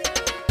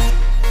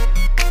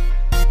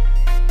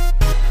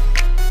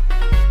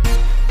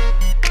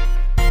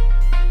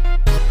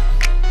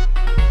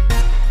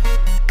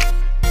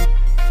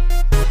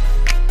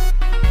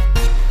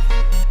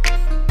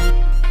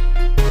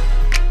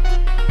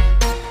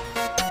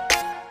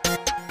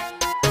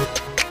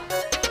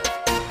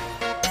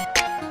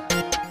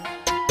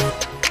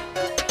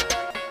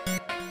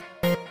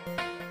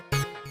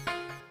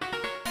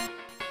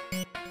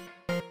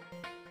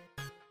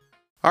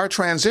 Our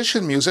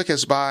transition music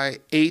is by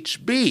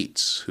H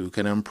Beats, who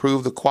can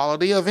improve the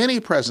quality of any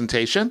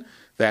presentation.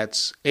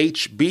 That's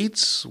H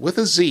Beats with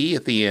a Z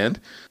at the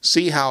end.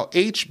 See how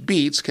H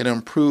Beats can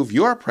improve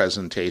your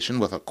presentation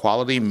with a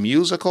quality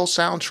musical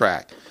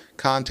soundtrack.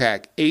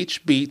 Contact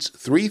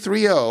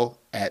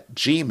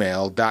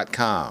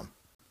hbeats330@gmail.com.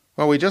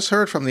 Well, we just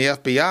heard from the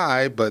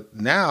FBI, but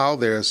now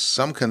there's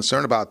some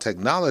concern about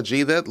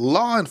technology that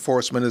law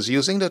enforcement is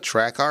using to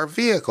track our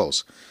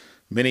vehicles.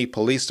 Many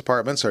police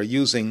departments are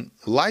using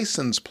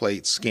license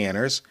plate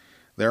scanners.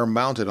 They're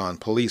mounted on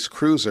police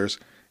cruisers,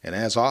 and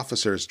as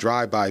officers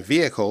drive by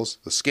vehicles,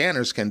 the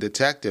scanners can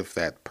detect if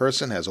that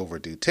person has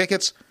overdue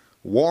tickets,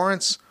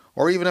 warrants,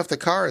 or even if the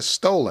car is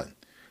stolen.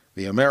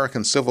 The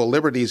American Civil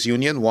Liberties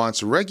Union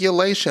wants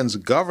regulations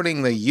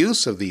governing the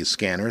use of these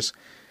scanners.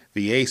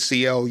 The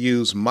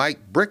ACLU's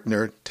Mike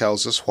Brickner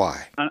tells us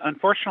why.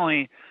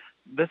 Unfortunately,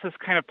 this is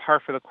kind of par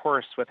for the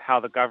course with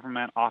how the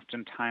government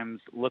oftentimes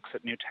looks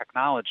at new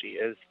technology.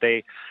 Is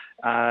they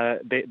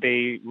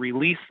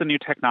release the new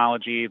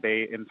technology,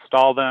 they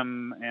install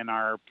them in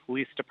our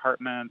police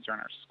departments or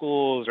in our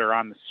schools or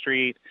on the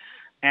street,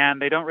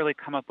 and they don't really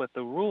come up with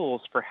the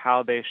rules for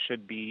how they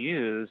should be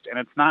used. And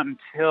it's not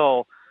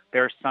until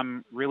there's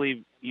some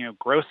really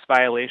gross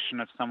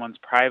violation of someone's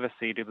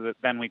privacy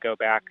then we go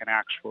back and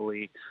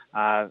actually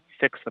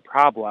fix the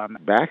problem.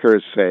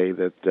 Backers say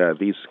that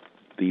these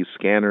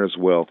scanners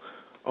will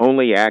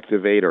only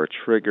activate or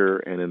trigger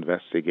an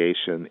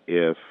investigation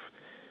if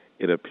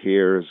it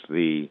appears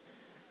the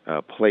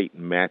plate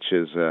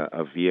matches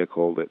a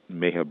vehicle that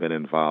may have been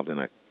involved in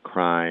a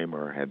crime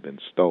or had been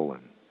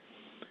stolen.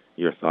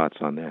 Your thoughts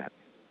on that?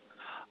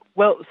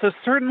 Well, so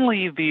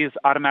certainly these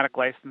automatic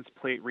license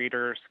plate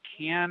readers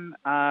can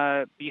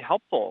be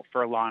helpful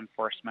for law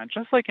enforcement,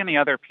 just like any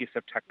other piece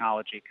of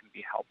technology can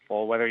be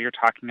helpful, whether you're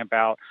talking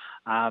about,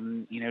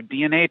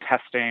 DNA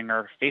testing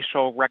or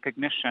facial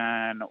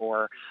recognition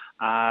or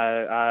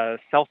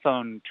cell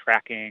phone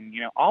tracking.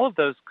 All of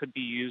those could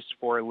be used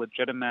for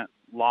legitimate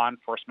law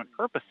enforcement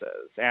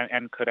purposes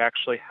and could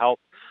actually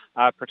help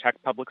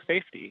protect public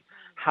safety.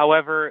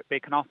 However, they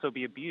can also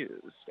be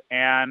abused.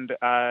 And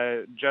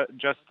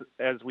just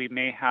as we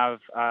may have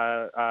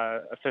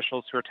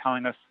officials who are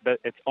telling us that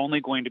it's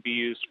only going to be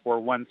used for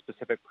one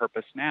specific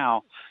purpose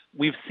now,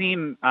 we've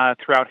seen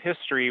throughout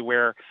history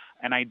where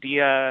an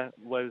idea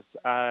was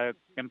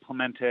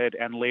implemented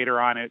and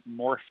later on it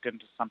morphed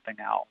into something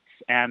else.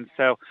 And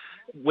so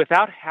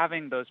without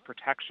having those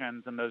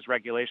protections and those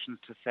regulations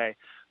to say,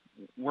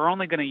 we're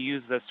only going to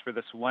use this for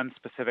this one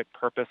specific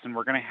purpose and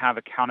we're going to have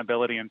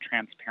accountability and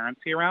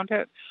transparency around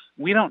it,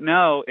 we don't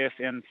know if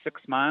in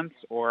 6 months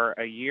or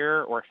a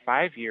year or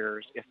 5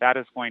 years, if that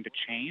is going to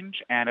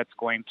change and it's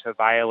going to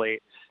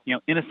violate,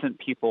 innocent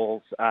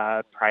people's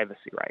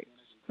privacy rights.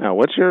 Now,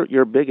 what's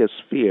your biggest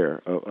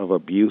fear of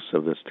abuse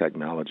of this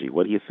technology?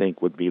 What do you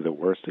think would be the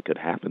worst that could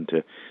happen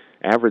to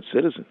average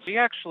citizens? We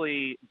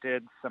actually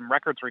did some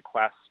records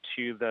requests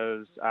to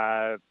those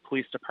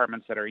police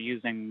departments that are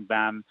using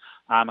them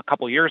a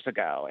couple years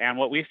ago. And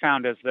what we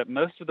found is that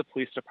most of the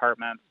police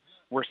departments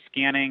were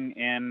scanning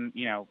in,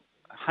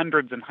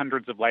 hundreds and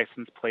hundreds of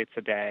license plates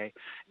a day.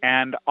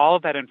 And all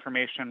of that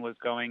information was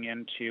going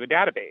into a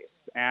database.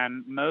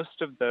 And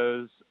most of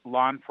those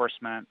law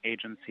enforcement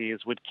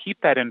agencies would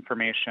keep that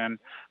information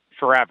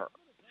forever.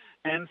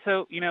 And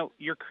so,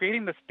 you're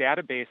creating this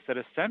database that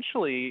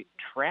essentially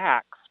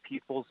tracks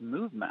people's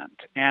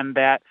movement, and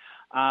that,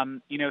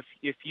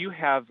 if you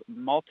have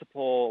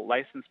multiple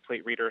license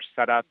plate readers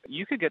set up,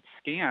 you could get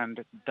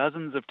scanned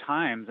dozens of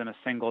times in a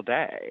single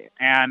day.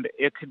 And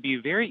it could be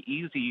very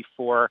easy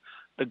for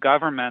the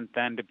government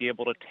then to be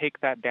able to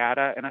take that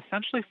data and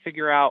essentially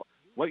figure out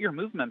what your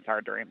movements are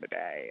during the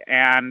day.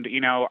 And,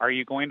 are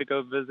you going to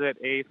go visit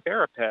a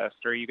therapist?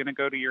 Or are you going to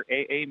go to your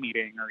AA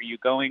meeting? Or are you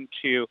going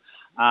to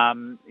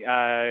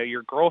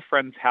your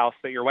girlfriend's house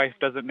that your wife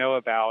doesn't know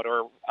about?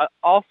 Or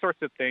all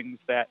sorts of things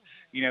that,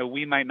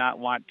 we might not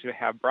want to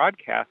have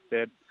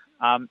broadcasted.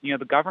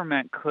 The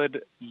government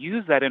could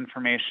use that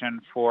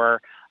information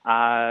for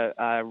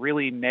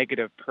really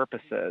negative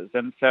purposes.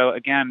 And so,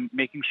 again,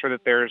 making sure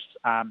that there's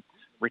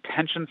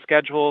retention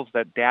schedules,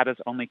 that data is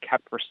only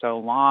kept for so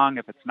long.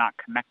 If it's not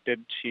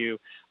connected to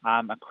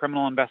a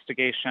criminal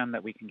investigation,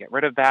 that we can get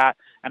rid of that.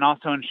 And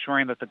also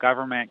ensuring that the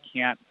government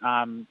can't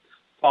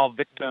fall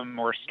victim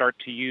or start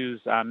to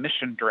use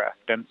mission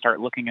drift and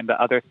start looking into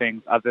other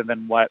things other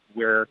than what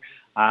we're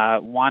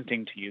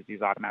wanting to use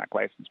these automatic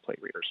license plate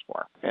readers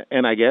for.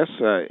 And I guess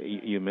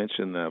you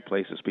mentioned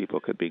places people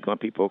could be going.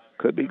 People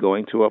could be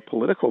going to a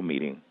political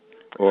meeting.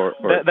 Or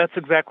That's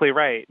exactly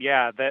right.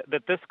 Yeah, that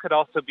this could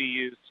also be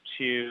used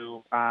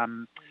to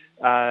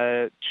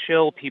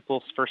chill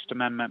people's First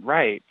Amendment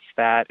rights.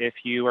 That if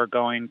you are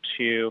going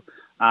to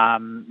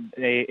an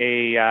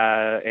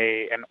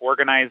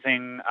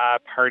organizing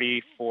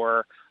party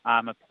for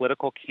a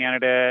political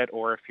candidate,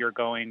 or if you're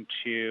going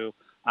to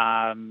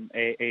a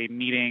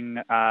meeting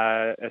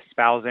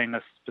espousing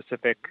a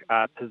specific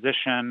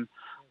position,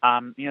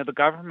 the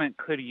government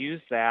could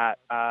use that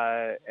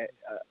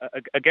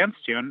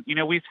against you. And,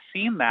 we've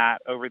seen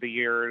that over the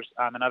years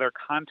in other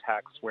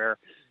contexts where,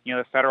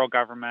 the federal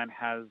government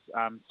has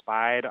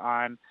spied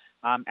on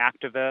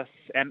activists.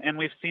 And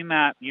we've seen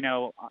that,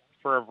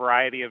 for a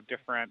variety of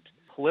different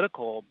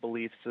political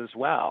beliefs as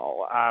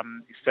well.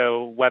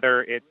 So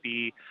whether it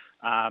be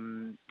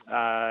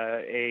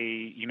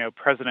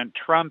President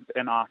Trump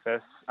in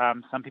office,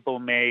 some people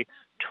may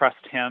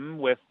trust him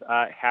with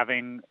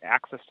having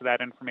access to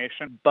that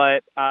information.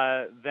 But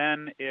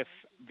then if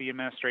the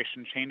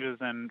administration changes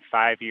in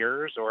 5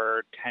 years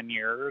or 10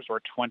 years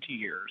or 20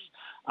 years,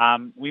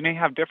 we may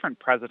have different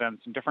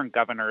presidents and different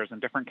governors and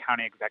different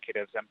county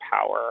executives in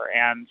power.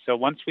 And so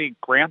once we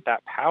grant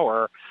that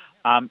power,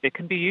 it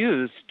can be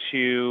used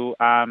to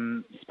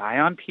spy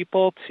on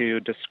people, to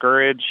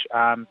discourage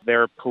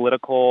their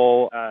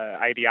political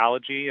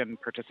ideology and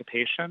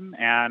participation,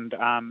 and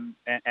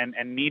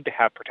need to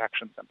have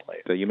protections in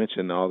place. So you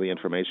mentioned all the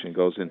information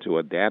goes into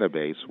a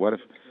database. What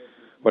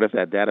if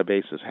that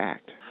database is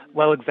hacked?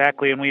 Well,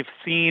 exactly, and we've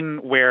seen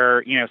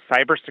where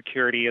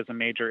cybersecurity is a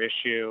major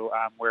issue,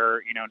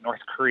 where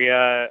North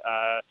Korea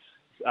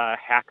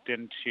hacked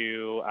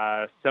into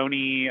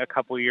Sony a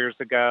couple years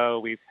ago.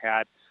 We've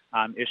had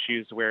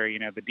issues where,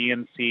 the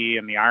DNC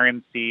and the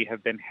RNC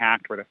have been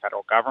hacked, where the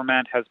federal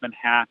government has been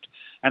hacked.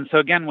 And so,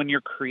 again, when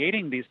you're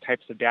creating these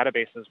types of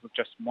databases with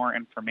just more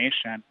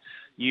information,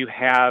 you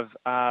have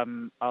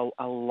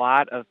a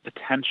lot of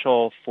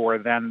potential for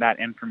then that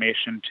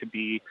information to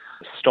be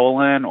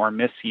stolen or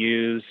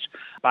misused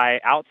by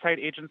outside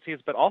agencies,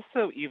 but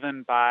also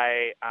even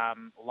by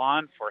law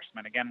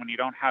enforcement. Again, when you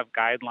don't have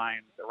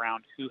guidelines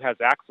around who has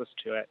access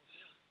to it,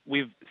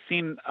 we've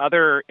seen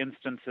other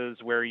instances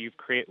where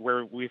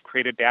we've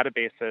created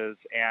databases,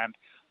 and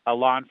a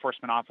law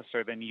enforcement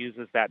officer then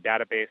uses that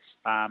database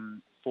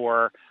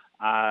for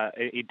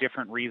a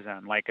different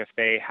reason, like if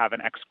they have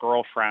an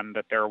ex-girlfriend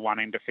that they're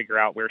wanting to figure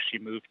out where she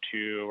moved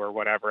to or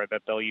whatever,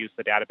 that they'll use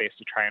the database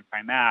to try and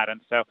find that.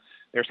 And so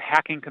there's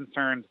hacking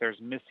concerns, there's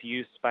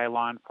misuse by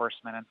law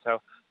enforcement. And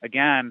so,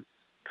 again,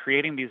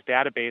 creating these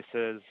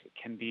databases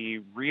can be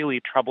really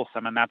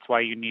troublesome, and that's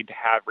why you need to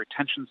have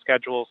retention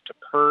schedules to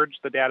purge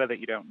the data that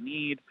you don't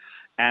need,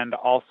 and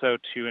also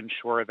to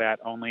ensure that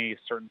only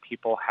certain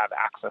people have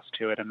access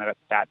to it and that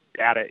that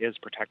data is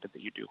protected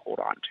that you do hold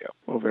on to.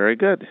 Well, very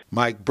good.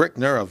 Mike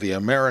Brickner of the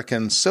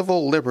American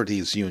Civil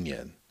Liberties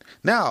Union.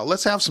 Now,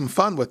 let's have some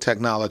fun with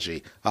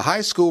technology. A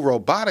high school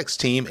robotics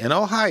team in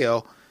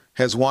Ohio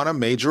has won a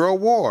major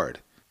award.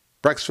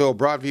 Brecksville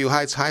Broadview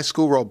Heights High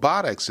School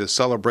Robotics is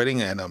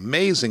celebrating an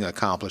amazing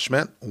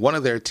accomplishment. One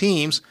of their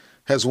teams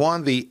has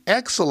won the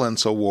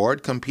Excellence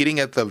Award competing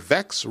at the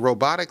VEX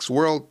Robotics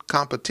World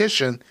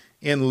Competition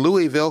in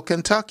Louisville,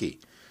 Kentucky.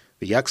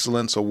 The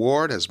Excellence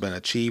Award has been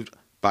achieved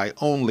by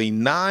only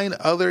 9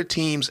 other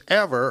teams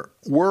ever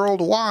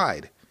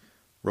worldwide.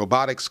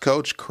 Robotics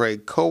coach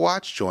Craig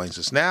Kowach joins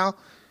us now.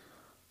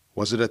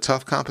 Was it a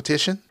tough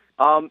competition?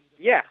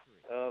 Yeah,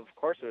 of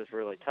course it was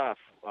really tough.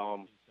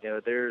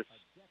 There's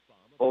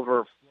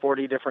over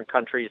 40 different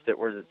countries that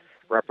were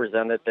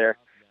represented there.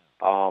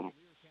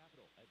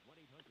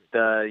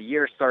 The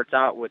year starts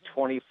out with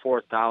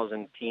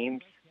 24,000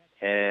 teams,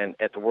 and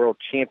at the World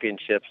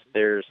Championships,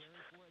 there's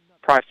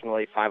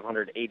approximately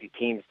 580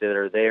 teams that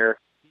are there,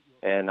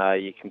 and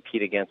you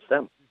compete against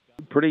them.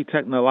 Pretty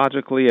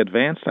technologically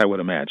advanced, I would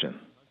imagine.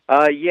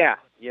 Yeah.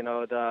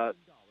 The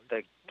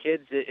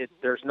kids,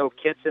 there's no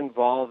kits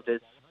involved.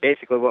 It's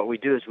basically what we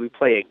do is we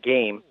play a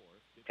game,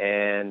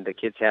 and the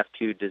kids have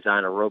to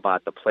design a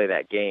robot to play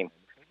that game.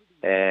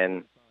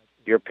 And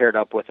you're paired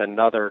up with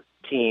another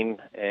team,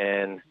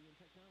 and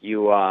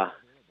you are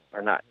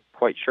not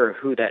quite sure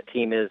who that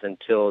team is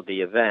until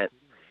the event,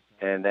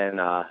 and then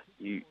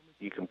you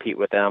compete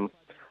with them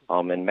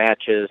in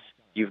matches.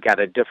 You've got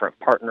a different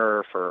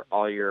partner for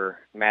all your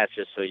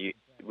matches, so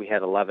we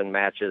had 11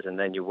 matches, and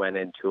then you went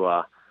into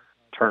a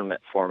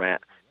tournament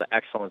format. The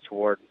Excellence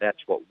Award, that's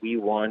what we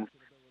won.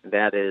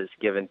 That is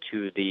given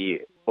to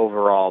the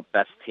overall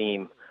best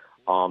team,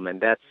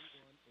 and that's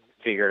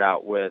figured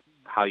out with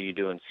how you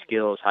do in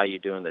skills, how you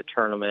do in the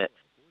tournament.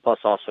 Plus,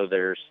 also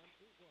there's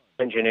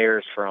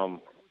engineers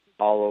from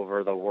all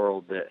over the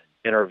world that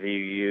interview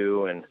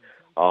you, and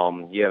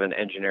you have an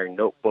engineering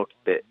notebook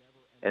that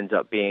ends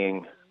up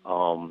being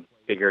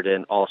figured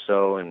in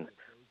also, and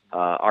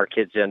our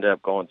kids ended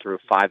up going through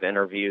 5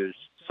 interviews.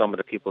 Some of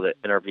the people that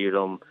interviewed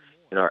them,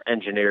 are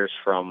engineers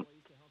from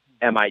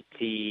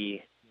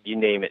MIT, you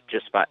name it,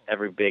 just about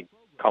every big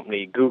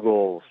company,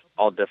 Google,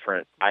 all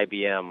different,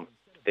 IBM,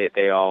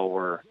 they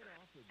all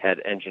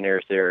had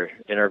engineers there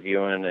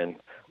interviewing, and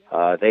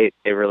they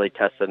really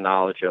test the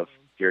knowledge of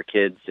your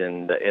kids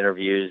in the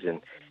interviews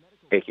and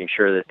making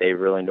sure that they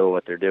really know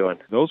what they're doing.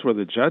 Those were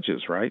the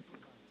judges, right?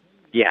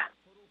 Yeah.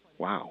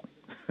 Wow.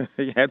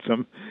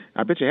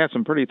 I bet you had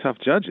some pretty tough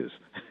judges.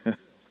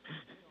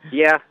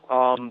 Yeah.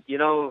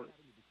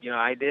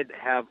 I did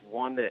have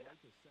one that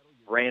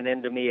ran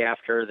into me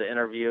after the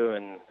interview,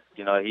 and,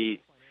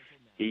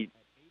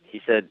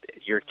 he said,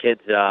 your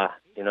kids,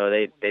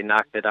 they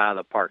knocked it out of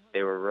the park.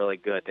 They were really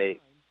good. They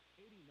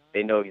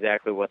know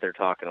exactly what they're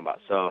talking about.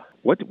 So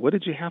what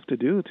did you have to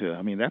do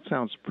that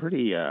sounds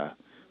pretty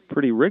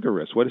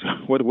rigorous.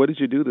 What did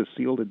you do to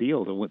seal the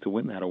deal to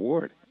win that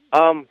award?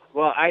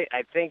 Well,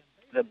 I think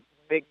the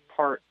big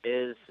part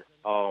is,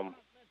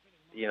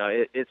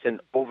 it's an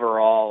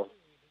overall,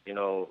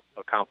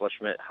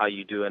 accomplishment, how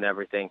you do and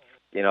everything,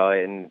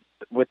 and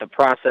with the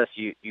process,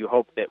 you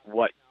hope that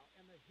what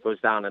goes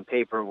down on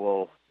paper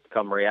will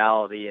become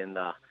reality in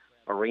the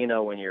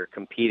arena when you're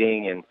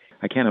competing. And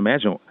I can't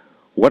imagine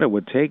what it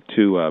would take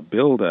to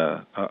build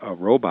a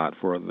robot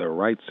for the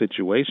right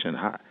situation.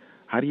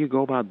 How do you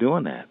go about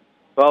doing that?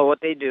 Well, what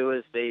they do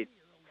is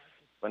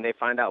when they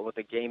find out what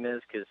the game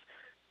is, because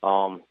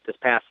this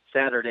past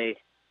Saturday,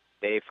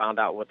 they found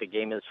out what the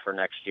game is for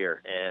next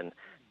year, and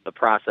the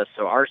process.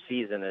 So our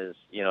season is,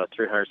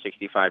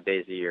 365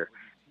 days a year.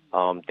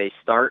 They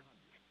start,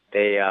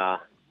 they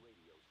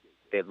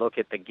look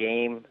at the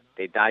game,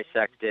 they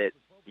dissect it,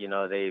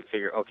 they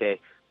figure, okay,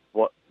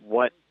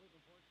 what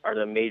are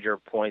the major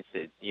points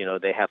that,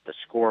 they have to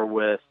score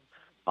with,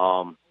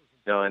 and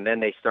then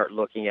they start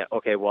looking at,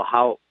 okay, well,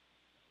 how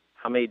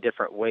many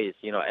different ways,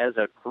 as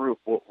a group,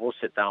 we'll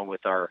sit down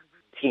with our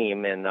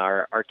team, and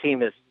our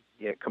team is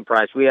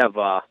comprised, we have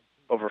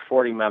over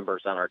 40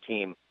 members on our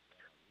team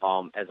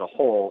as a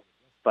whole,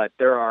 but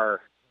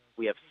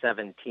we have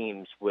 7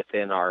 teams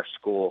within our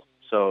school,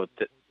 so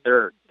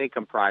they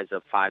comprise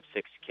of 5-6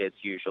 kids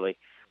usually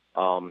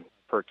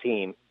per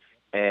team.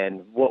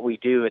 And what we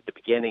do at the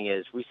beginning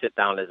is we sit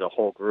down as a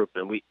whole group,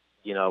 and we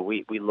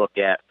look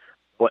at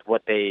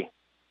what they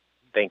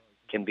think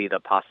can be the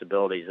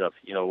possibilities of,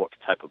 what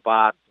type of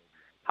bots,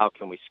 how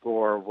can we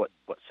score, what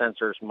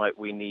sensors might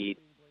we need,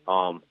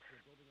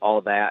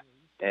 all that.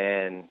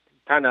 And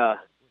kind of,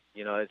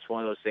 it's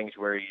one of those things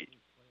where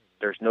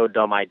there's no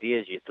dumb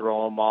ideas. You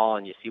throw them all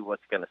and you see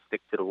what's going to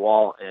stick to the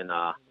wall. And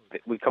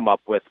we come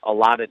up with a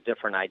lot of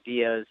different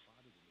ideas,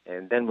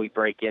 and then we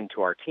break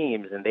into our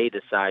teams, and they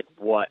decide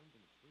what,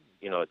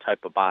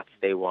 type of bots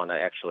they want to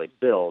actually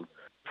build.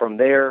 From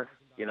there,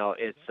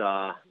 it's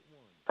a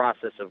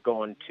process of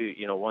going to,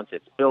 once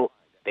it's built,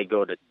 they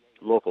go to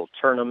local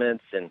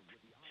tournaments and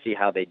see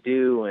how they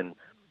do. And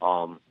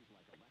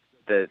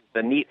the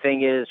neat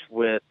thing is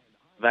with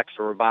VEX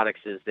Robotics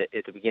is that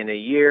at the beginning of the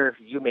year,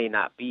 you may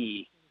not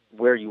be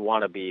where you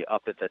want to be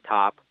up at the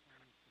top,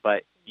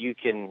 but you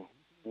can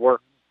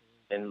work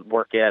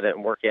at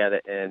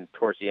it, and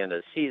towards the end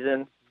of the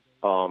season,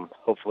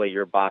 hopefully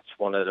your bot's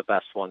one of the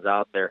best ones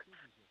out there.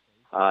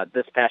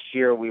 This past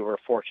year, we were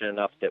fortunate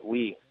enough that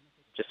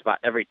just about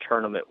every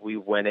tournament we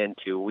went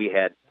into, we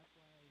had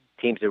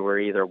teams that were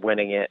either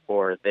winning it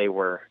or they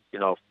were,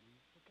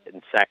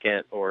 in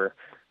second or,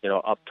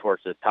 up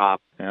towards the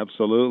top.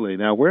 Absolutely.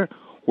 Now, where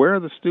are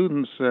the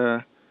students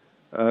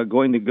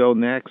going to go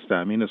next?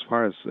 I mean, as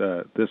far as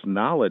this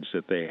knowledge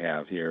that they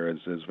have here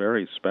is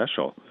very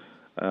special.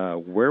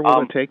 Where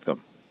will it take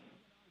them?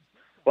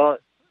 Well,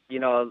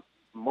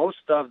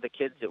 most of the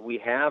kids that we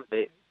have,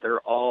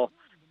 they're all,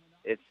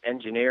 it's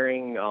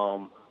engineering,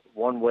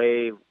 one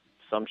way,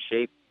 some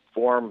shape,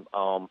 form.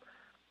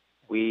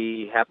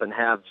 We happen to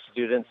have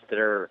students that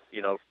are,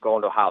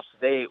 going to Ohio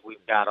State.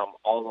 We've got them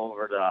all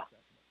over the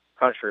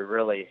country,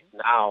 really,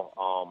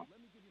 now.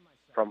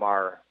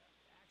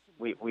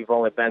 We've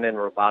only been in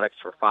robotics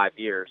for 5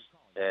 years,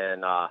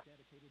 and,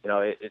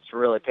 it's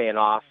really paying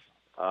off.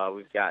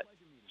 We've got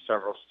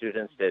several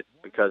students that,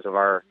 because of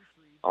our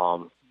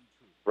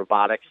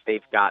robotics,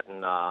 they've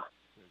gotten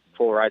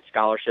full ride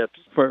scholarships.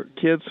 For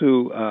kids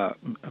who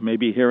may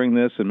be hearing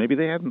this and maybe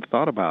they hadn't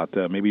thought about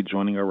maybe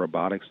joining a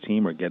robotics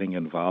team or getting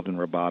involved in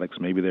robotics,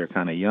 maybe they're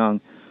kind of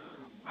young,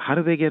 how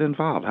do they get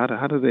involved?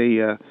 How do they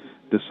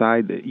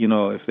decide,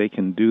 if they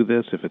can do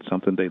this, if it's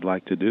something they'd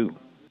like to do?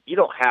 You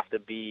don't have to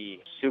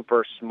be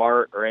super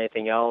smart or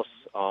anything else.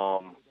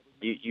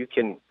 You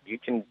can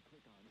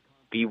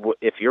be,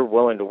 if you're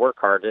willing to work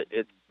hard,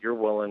 you're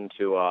willing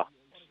to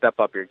step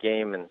up your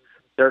game, and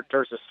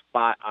there's a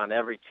spot on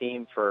every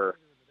team for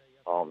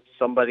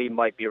somebody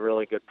might be a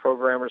really good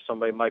programmer,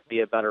 somebody might be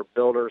a better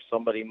builder,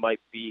 somebody might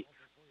be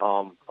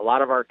a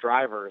lot of our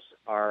drivers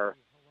are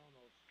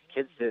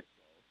kids that,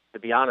 to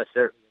be honest,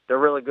 they're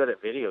really good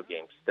at video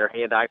games. Their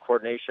hand-eye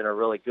coordination are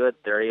really good.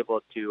 They're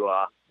able to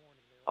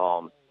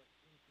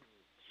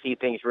see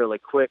things really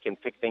quick and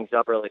pick things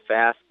up really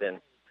fast, and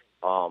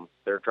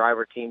their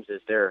driver teams,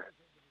 as they're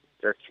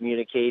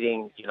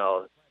communicating,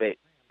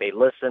 they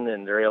listen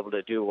and they're able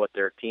to do what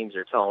their teams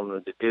are telling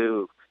them to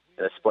do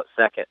in a split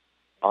second.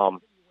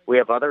 We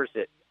have others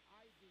that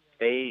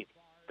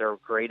they're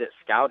great at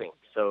scouting,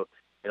 so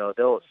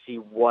they'll see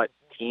what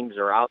teams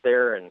are out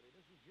there and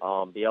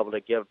be able to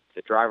give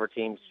the driver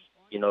teams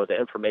the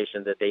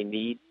information that they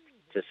need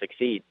to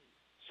succeed.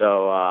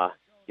 So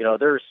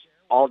there's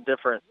all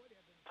different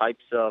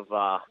types of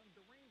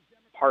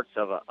parts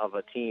of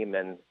a team,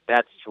 and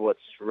that's what's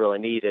really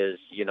neat is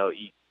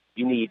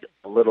you need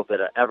a little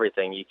bit of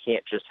everything. You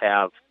can't just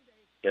have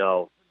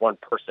one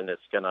person that's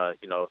gonna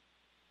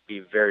be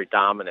very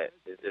dominant.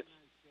 It's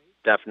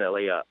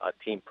definitely a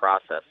team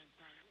process.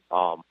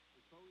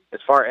 As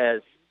far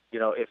as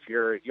if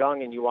you're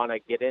young and you want to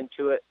get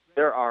into it,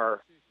 there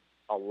are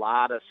a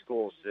lot of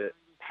schools that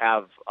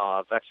have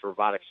VEX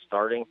Robotics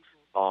starting.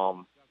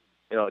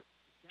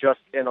 Just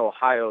in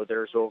Ohio,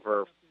 there's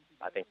over,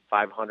 I think,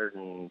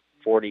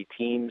 540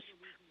 teams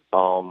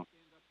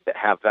that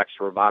have VEX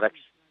Robotics.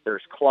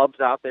 There's clubs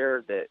out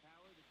there that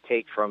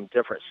take from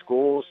different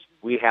schools.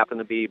 We happen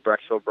to be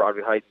Brecksville,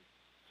 Broadview Heights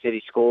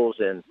City Schools,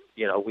 and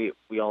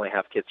we only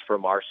have kids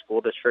from our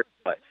school district,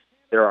 but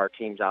there are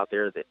teams out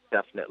there that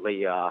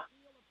definitely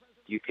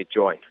you could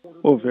join.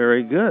 Well,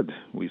 very good.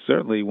 We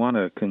certainly want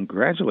to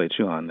congratulate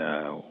you on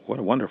what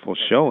a wonderful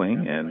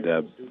showing, and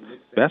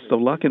best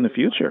of luck in the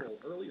future.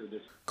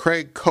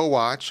 Craig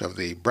Kowach of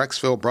the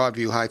Brecksville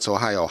Broadview Heights,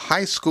 Ohio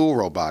High School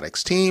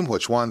Robotics Team,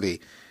 which won the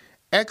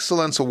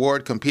Excellence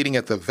Award competing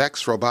at the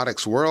VEX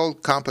Robotics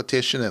World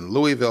Competition in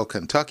Louisville,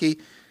 Kentucky.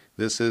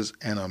 This is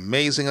an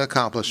amazing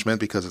accomplishment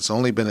because it's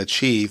only been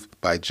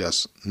achieved by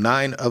just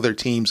 9 other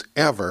teams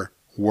ever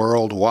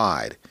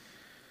worldwide.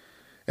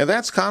 And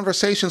that's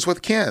Conversations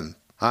with Ken.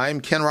 I'm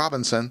Ken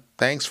Robinson.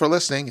 Thanks for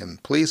listening,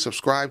 and please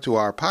subscribe to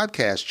our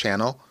podcast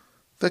channel,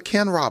 The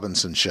Ken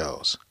Robinson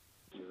Shows.